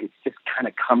that work is just kind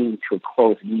of coming to a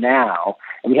close now,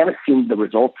 and we haven't seen the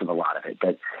results of a lot of it,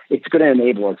 but it's going to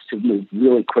enable us to move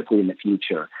really quickly in the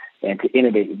future and to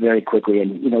innovate very quickly.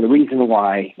 And, the reason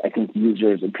why I think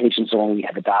users and patients only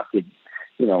have adopted,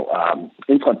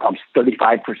 insulin pumps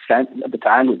 35% of the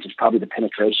time, which is probably the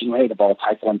penetration rate of all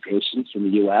type 1 patients in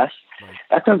the U.S.,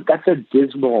 right. That's a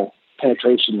dismal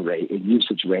penetration rate and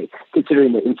usage rate,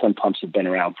 considering that insulin pumps have been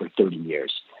around for 30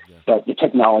 years. Yeah. But the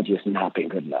technology has not been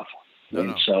good enough.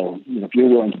 No. So, if you're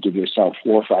willing to give yourself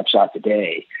 4 or 5 shots a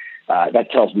day, that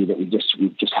tells me that we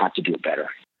just have to do it better.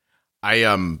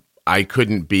 I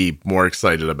couldn't be more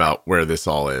excited about where this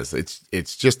all is.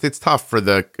 It's tough for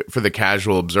the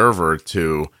casual observer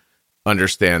to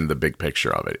understand the big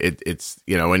picture of it. It's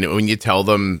when you tell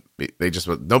them,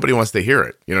 nobody wants to hear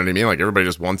it. You know what I mean? Like, everybody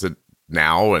just wants it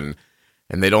now, and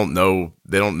they don't know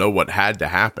what had to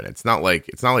happen. It's not like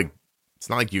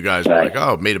you guys were like,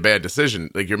 oh, made a bad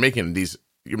decision. Like, you're making these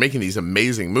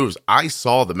amazing moves. I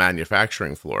saw the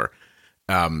manufacturing floor.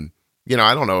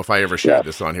 I don't know if I ever shared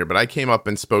this on here, but I came up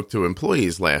and spoke to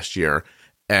employees last year,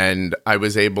 and I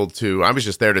was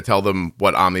just there to tell them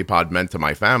what Omnipod meant to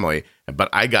my family, but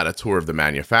I got a tour of the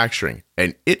manufacturing,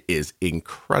 and it is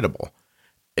incredible.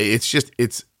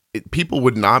 People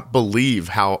would not believe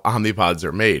how Omnipods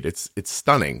are made. It's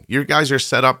stunning. You guys are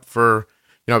set up for,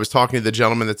 I was talking to the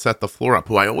gentleman that set the floor up,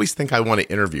 who I always think I want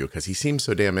to interview because he seems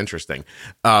so damn interesting.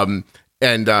 And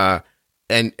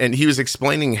he was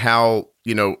explaining how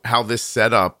this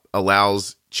setup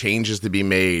allows changes to be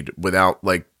made without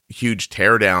like huge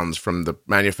teardowns from the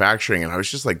manufacturing. And I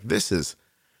was just like, this is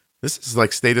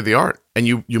like state of the art. And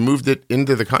you moved it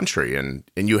into the country and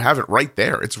you have it right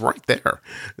there. It's right there.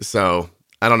 So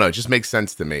I don't know. It just makes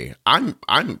sense to me. I'm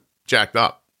jacked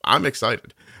up. I'm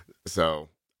excited. So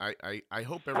I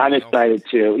hope I'm excited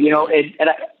too.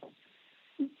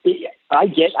 I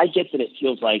get that it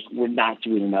feels like we're not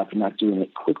doing enough and not doing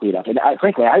it quickly enough. And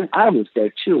frankly, I was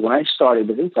there too. When I started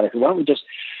with Insight, I said, why don't we just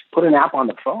put an app on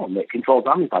the phone that controls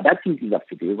Omnipod? That's easy enough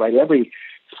to do, right? Every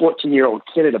 14-year-old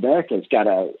kid in America has got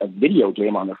a video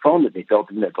game on their phone that they built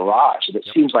in their garage. And it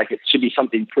seems like it should be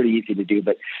something pretty easy to do,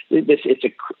 but it's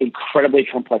an incredibly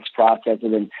complex process.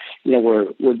 And then,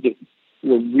 we're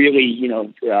really,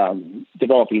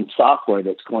 developing software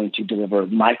that's going to deliver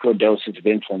micro doses of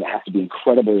insulin that have to be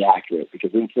incredibly accurate,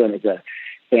 because insulin is a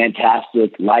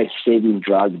fantastic life-saving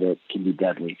drug that can be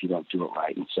deadly if you don't do it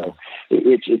right. And so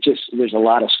it's just, there's a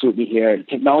lot of scrutiny here.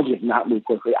 Technology has not moved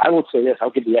quickly. I will say this,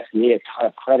 I'll give the FDA a ton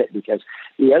of credit, because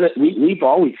we've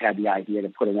always had the idea to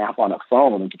put an app on a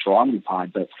phone and control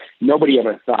Omnipod, but nobody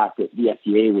ever thought that the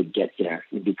FDA would get there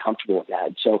and be comfortable with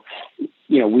that. So,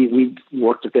 we've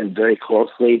worked with them very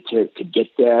closely to get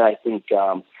there. I think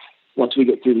once we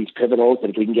get through these pivotals,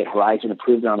 and if we can get Horizon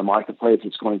approved on the marketplace,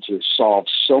 it's going to solve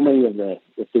so many of the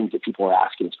things that people are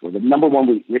asking us for. The number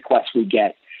one request we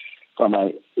get from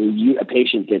a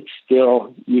patient that's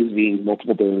still using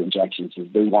multiple daily injections is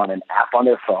they want an app on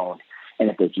their phone. And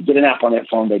if they could get an app on their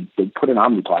phone, they'd put an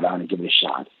Omnipod on and give it a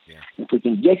shot. Yeah. If we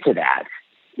can get to that,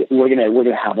 we're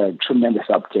gonna have a tremendous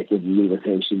uptick in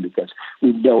utilization because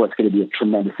we know it's going to be a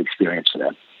tremendous experience for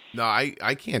them. No,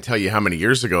 I can't tell you how many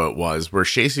years ago it was where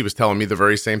Shacey was telling me the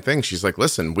very same thing. She's like,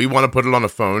 listen, we want to put it on a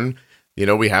phone.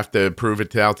 We have to prove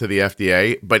it out to the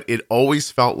FDA. But it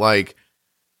always felt like,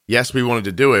 yes, we wanted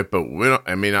to do it, but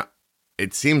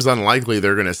it seems unlikely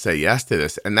they're going to say yes to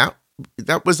this. And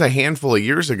that was a handful of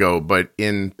years ago. But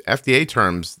in FDA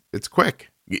terms, it's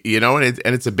quick, and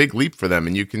it's a big leap for them.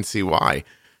 And you can see why,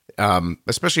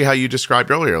 especially how you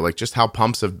described earlier, like just how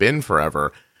pumps have been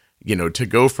forever. To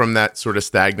go from that sort of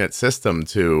stagnant system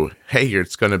to, hey,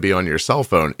 it's going to be on your cell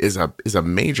phone is a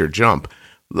major jump.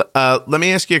 Let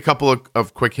me ask you a couple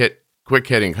of quick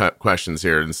hitting questions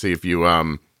here and see if you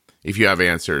have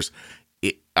answers.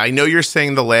 I know you're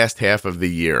saying the last half of the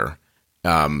year,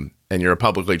 and you're a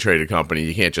publicly traded company.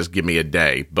 You can't just give me a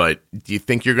day, but do you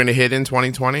think you're going to hit in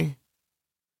 2020?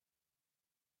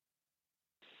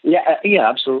 Yeah,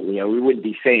 absolutely. We wouldn't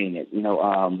be saying it,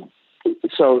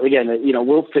 So again,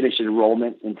 we'll finish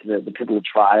enrollment into the pivotal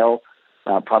trial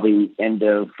probably end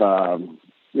of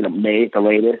May at the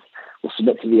latest. We'll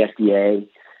submit to the FDA.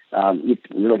 We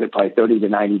look at probably 30 to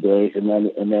 90 days, and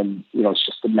then it's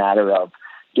just a matter of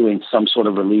doing some sort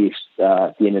of release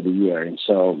at the end of the year. And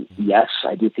so, yes,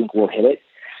 I do think we'll hit it.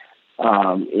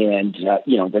 Then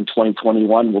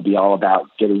 2021 will be all about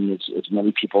getting as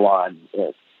many people on.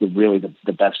 Really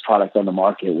the best product on the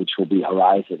market, which will be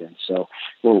Horizon. And so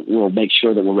we'll make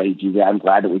sure that we're ready to do that. I'm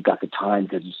glad that we've got the time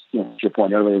because, to your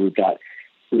point earlier, we've got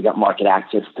market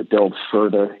access to build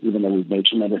further, even though we've made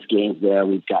tremendous gains there.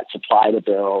 We've got supply to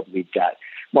build. We've got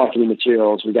marketing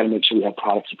materials. We've got to make sure we have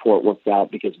product support worked out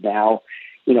because now,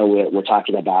 we're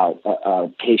talking about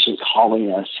patients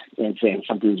calling us and saying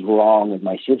something's wrong with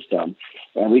my system.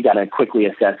 And we got to quickly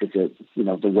assess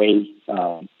the way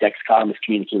Dexcom is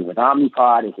communicating with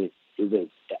Omnipod. Is it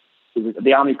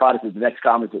the Omnipod? Is it the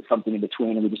Dexcom? Is it something in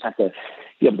between? And we just have to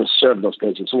be able to serve those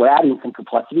patients. So we're adding some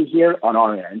complexity here on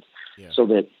our end so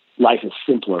that life is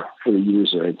simpler for the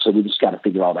user. And so we just got to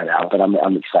figure all that out. But I'm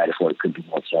excited for it. Could be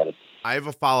more excited. I have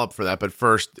a follow-up for that. But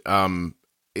first,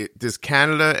 does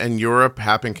Canada and Europe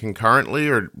happen concurrently,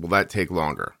 or will that take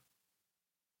longer?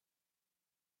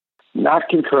 Not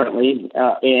concurrently,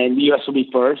 and the U.S. will be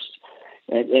first.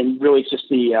 And really, it's just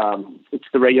the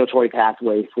regulatory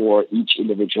pathway for each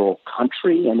individual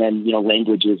country, and then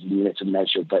languages and units of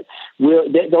measure. But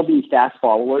they'll be fast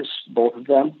followers, both of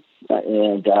them. But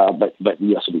the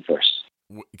U.S. will be first.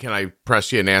 Can I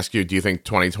press you and ask you? Do you think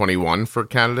 2021 for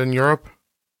Canada and Europe?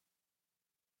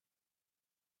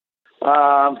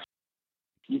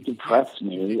 You can press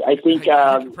me. I think you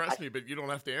can press me, but you don't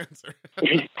have to answer.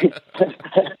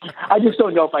 I just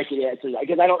don't know if I can answer that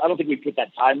because I don't think we put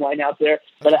that timeline out there.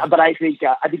 But I think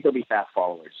they'll be fast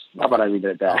followers. How about I leave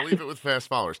it at that? I'll leave it with fast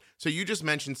followers. So you just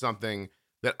mentioned something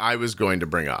that I was going to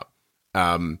bring up.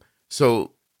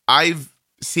 So I've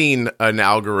seen an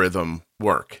algorithm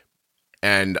work,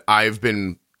 and I've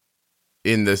been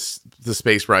in the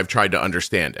space where I've tried to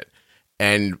understand it.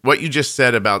 And what you just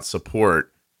said about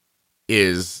support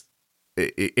is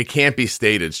it can't be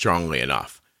stated strongly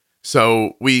enough.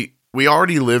 So we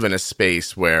already live in a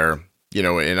space where,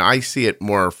 and I see it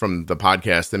more from the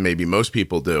podcast than maybe most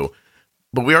people do,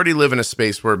 but we already live in a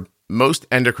space where most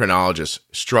endocrinologists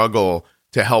struggle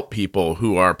to help people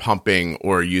who are pumping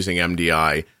or using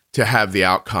MDI to have the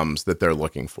outcomes that they're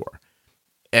looking for.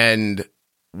 And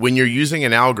when you're using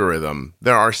an algorithm,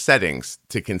 there are settings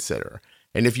to consider.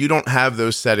 And if you don't have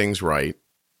those settings right,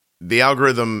 the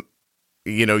algorithm,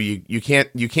 you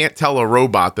can't tell a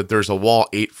robot that there's a wall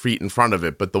 8 feet in front of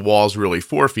it, but the wall's really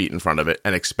 4 feet in front of it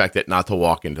and expect it not to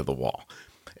walk into the wall.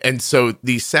 And so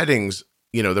these settings,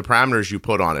 the parameters you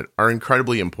put on it are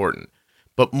incredibly important.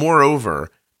 But moreover,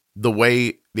 the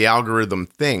way the algorithm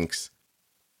thinks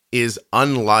is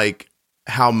unlike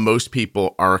how most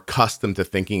people are accustomed to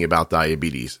thinking about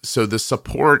diabetes. So the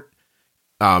support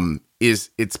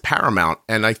it's paramount.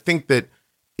 And I think that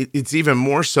it's even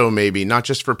more so maybe not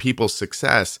just for people's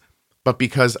success, but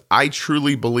because I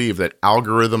truly believe that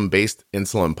algorithm-based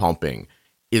insulin pumping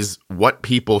is what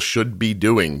people should be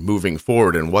doing moving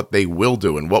forward and what they will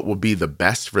do and what will be the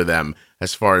best for them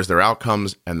as far as their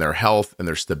outcomes and their health and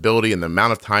their stability and the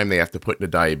amount of time they have to put into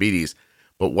diabetes.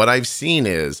 But what I've seen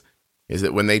is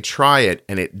that when they try it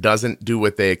and it doesn't do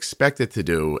what they expect it to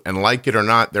do, and like it or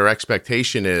not, their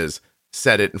expectation is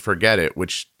set it and forget it,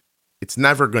 which it's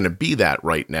never going to be that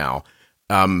right now.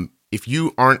 If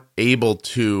you aren't able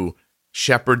to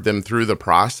shepherd them through the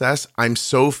process, I'm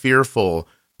so fearful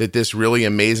that this really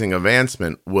amazing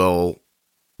advancement will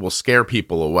scare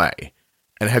people away.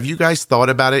 And have you guys thought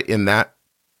about it in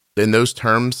those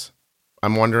terms?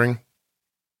 I'm wondering.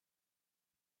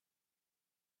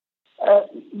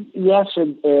 Yes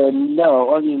and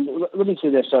no. I mean, let me say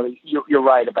this. So you're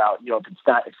right about,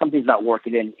 if something's not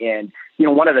working, and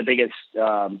one of the biggest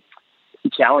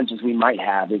challenges we might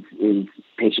have is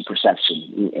patient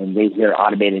perception, and they hear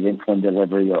automated insulin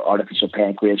delivery or artificial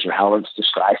pancreas or however it's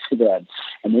described to them,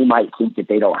 and they might think that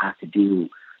they don't have to do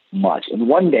much. And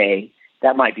one day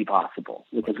that might be possible,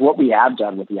 because what we have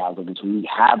done with the algorithms, we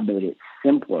have made it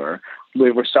simpler.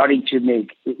 We're starting to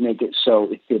make it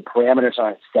so if the parameters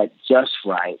aren't set just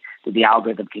right, that the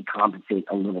algorithm can compensate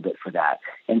a little bit for that.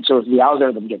 And so as the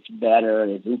algorithm gets better,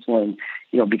 as insulin,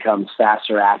 becomes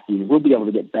faster acting, we'll be able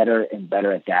to get better and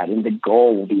better at that. And the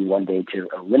goal will be one day to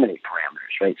eliminate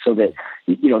parameters, right? So that,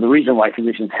 the reason why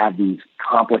physicians have these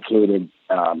complicated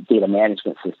data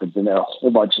management systems, and there are a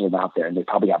whole bunch of them out there, and they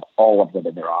probably have all of them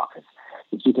in their office,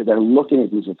 it's because they're looking at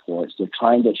these reports. They're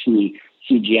trying to see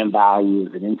CGM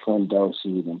values and insulin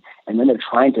dosing, and then they're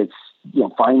trying to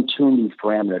fine-tune these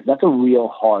parameters. That's a real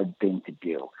hard thing to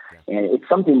do. Yeah. And it's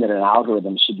something that an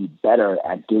algorithm should be better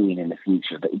at doing in the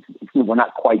future. But we're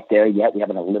not quite there yet. We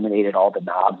haven't eliminated all the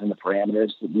knobs and the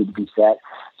parameters that need to be set.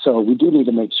 So we do need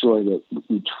to make sure that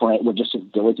we're just as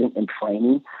diligent in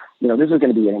training. This is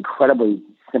going to be an incredibly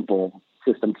simple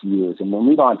system to use. And when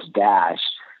we launch DASH,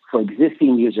 for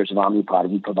existing users of Omnipod,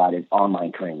 we provided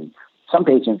online training. Some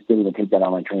patients didn't even take that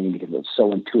online training because it was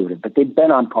so intuitive, but they've been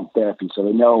on pump therapy, so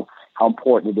they know how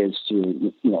important it is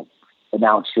to,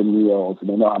 announce your meals, and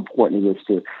they know how important it is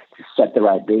to set the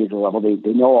right basal level.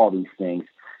 They know all these things.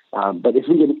 But as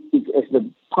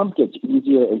the pump gets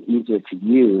easier and easier to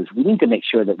use, we need to make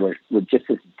sure that we're just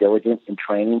as diligent in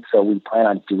training. So we plan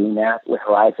on doing that with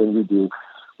Horizon. We do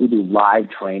live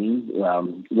training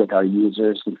with our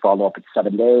users. We follow up in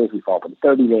 7 days. We follow up in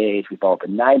 30 days. We follow up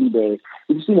in 90 days.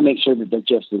 We just need to make sure that they're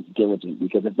just as diligent,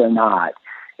 because if they're not,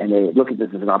 and they look at this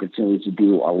as an opportunity to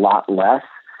do a lot less,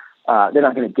 they're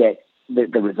not going to get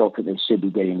the results that they should be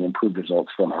getting, the improved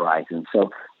results from Horizon. So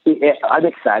I'm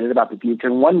excited about the future.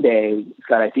 And one day,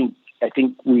 Scott, I think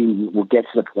we will get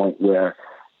to the point where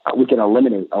we can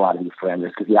eliminate a lot of these parameters,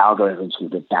 because the algorithms will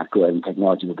get that good and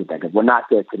technology will get that good. We're not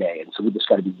there today, and so we just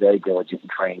got to be very diligent in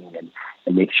training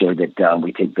and make sure that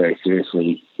we take very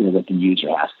seriously what the user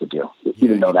has to do,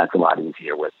 even though that's a lot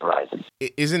easier with Horizon.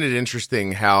 Isn't it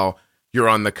interesting how you're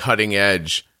on the cutting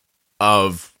edge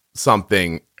of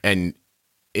something and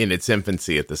in its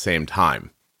infancy at the same time?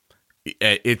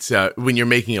 It's when you're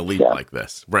making a leap like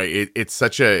this, right? It's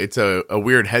a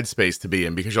weird headspace to be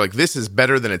in, because you're like, this is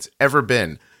better than it's ever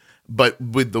been. But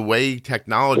with the way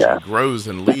technology grows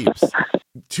and leaps,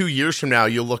 2 years from now,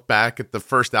 you'll look back at the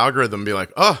first algorithm and be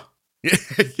like, oh,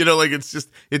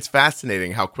 it's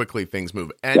fascinating how quickly things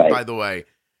move. And by the way,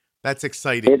 that's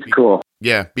exciting. It's cool.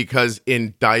 Yeah, because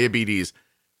in diabetes,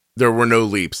 there were no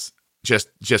leaps.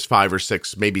 Just 5 or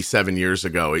 6, maybe 7 years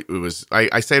ago, it was.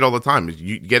 I say it all the time.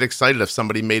 You get excited if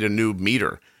somebody made a new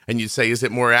meter, and you say, "Is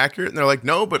it more accurate?" And they're like,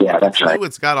 "No, but it's new. Right.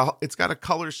 It's got a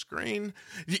color screen."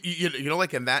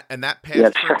 Like and that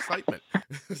passed for excitement.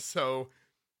 So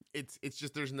it's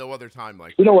just there's no other time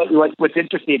like. What's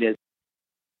interesting is,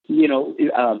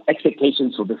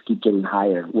 expectations will just keep getting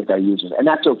higher with our users, and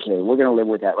that's okay. We're going to live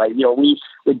with that, right?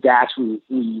 With DASH,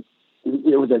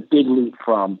 it was a big leap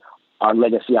from our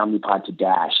legacy Omnipod to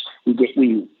DASH.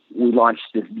 We launched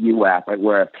this View app, right,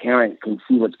 where a parent can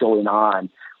see what's going on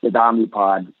with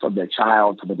Omnipod from their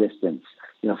child from a distance.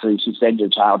 So you should send your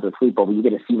child to a sleepover. You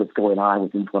get to see what's going on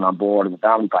with insulin on board and with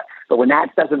Omnipod. But when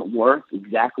that doesn't work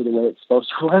exactly the way it's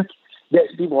supposed to work,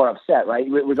 people are upset, right?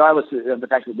 Regardless of the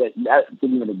fact that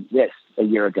didn't even exist a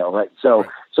year ago, right? So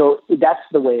that's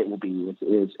the way it will be.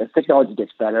 As technology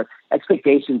gets better,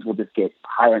 expectations will just get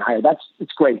higher and higher.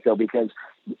 It's great though, because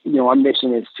our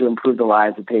mission is to improve the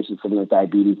lives of patients living with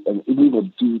diabetes, and we will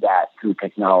do that through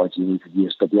technology and ease of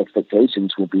use. But the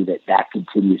expectations will be that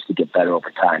continues to get better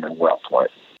over time, and we're up for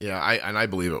it. Yeah, I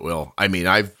believe it will. I mean,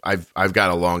 I've got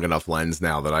a long enough lens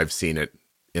now that I've seen it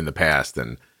in the past,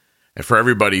 and for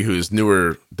everybody who's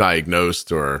newer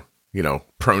diagnosed or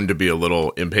prone to be a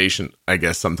little impatient, I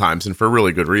guess sometimes, and for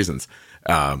really good reasons,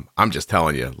 I'm just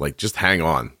telling you, just hang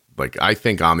on. I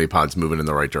think Omnipod's moving in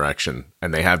the right direction,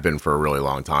 and they have been for a really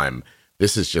long time.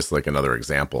 This is just another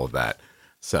example of that.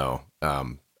 So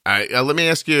let me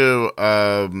ask you,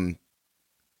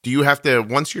 do you have to,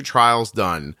 once your trial's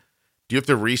done, do you have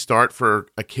to restart for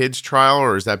a kid's trial,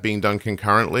 or is that being done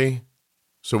concurrently?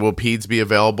 So will peds be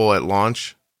available at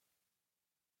launch?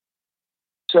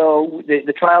 So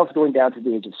the trial is going down to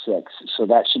the age of 6, so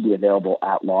that should be available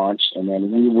at launch, and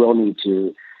then we will need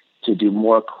to do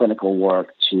more clinical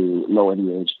work to lower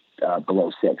the age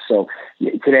below 6. So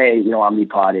today,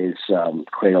 Omnipod is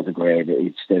cradle to grave.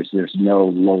 There's no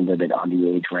low limit on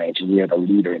the age range, and we are the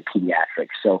leader in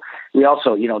pediatrics. So we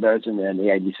also, there's an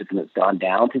AID system that's gone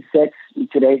down to 6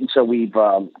 today, and so we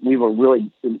were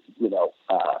really,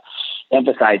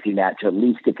 emphasizing that to at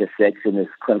least get to 6 in this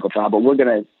clinical trial. But we're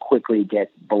going to quickly get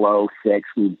below 6.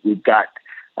 We've got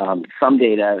some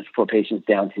data for patients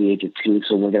down to the age of 2,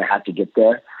 so we're going to have to get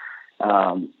there.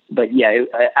 But yeah,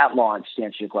 at launch, to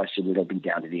answer your question, it'll be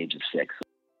down to the age of 6.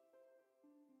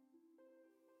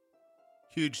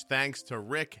 Huge thanks to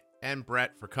Rick and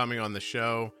Brett for coming on the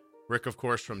show. Rick, of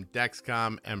course, from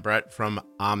Dexcom, and Brett from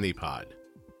Omnipod.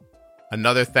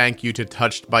 Another thank you to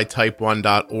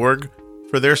touchedbytype1.org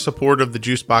for their support of the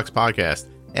Juicebox podcast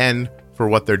and for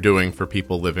what they're doing for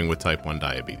people living with type 1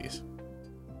 diabetes.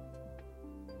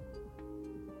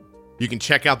 You can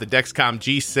check out the Dexcom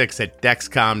G6 at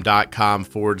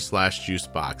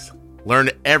dexcom.com/juicebox. Learn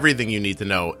everything you need to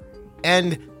know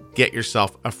and get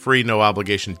yourself a free no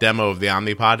obligation demo of the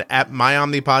Omnipod at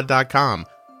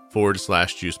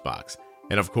myomnipod.com/juicebox.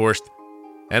 And of course,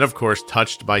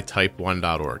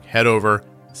 touchedbytype1.org. Head over,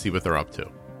 see what they're up to.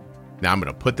 Now I'm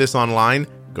going to put this online,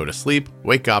 go to sleep,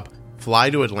 wake up, fly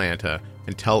to Atlanta,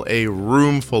 and tell a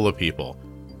room full of people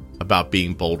about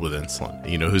being bold with insulin.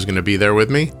 And you know who's going to be there with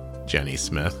me? Jenny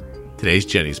Smith. Today's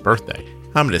Jenny's birthday.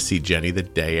 I'm going to see Jenny the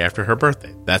day after her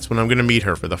birthday. That's when I'm going to meet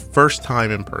her for the first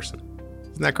time in person.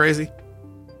 Isn't that crazy?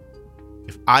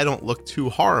 If I don't look too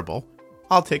horrible,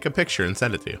 I'll take a picture and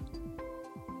send it to you.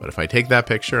 But if I take that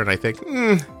picture and I think,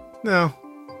 no,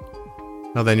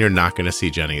 well, then you're not going to see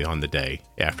Jenny on the day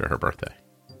after her birthday.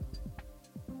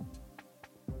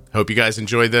 Hope you guys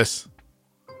enjoyed this.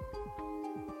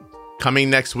 Coming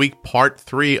next week, part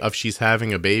 3 of She's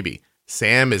Having a Baby.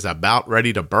 Sam is about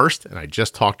ready to burst, and I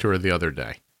just talked to her the other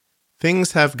day.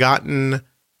 Things have gotten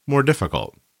more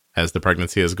difficult as the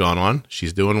pregnancy has gone on.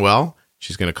 She's doing well.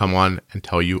 She's going to come on and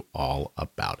tell you all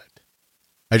about it.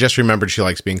 I just remembered she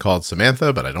likes being called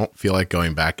Samantha, but I don't feel like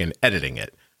going back and editing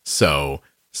it. So,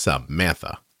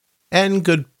 Samantha. And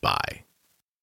goodbye.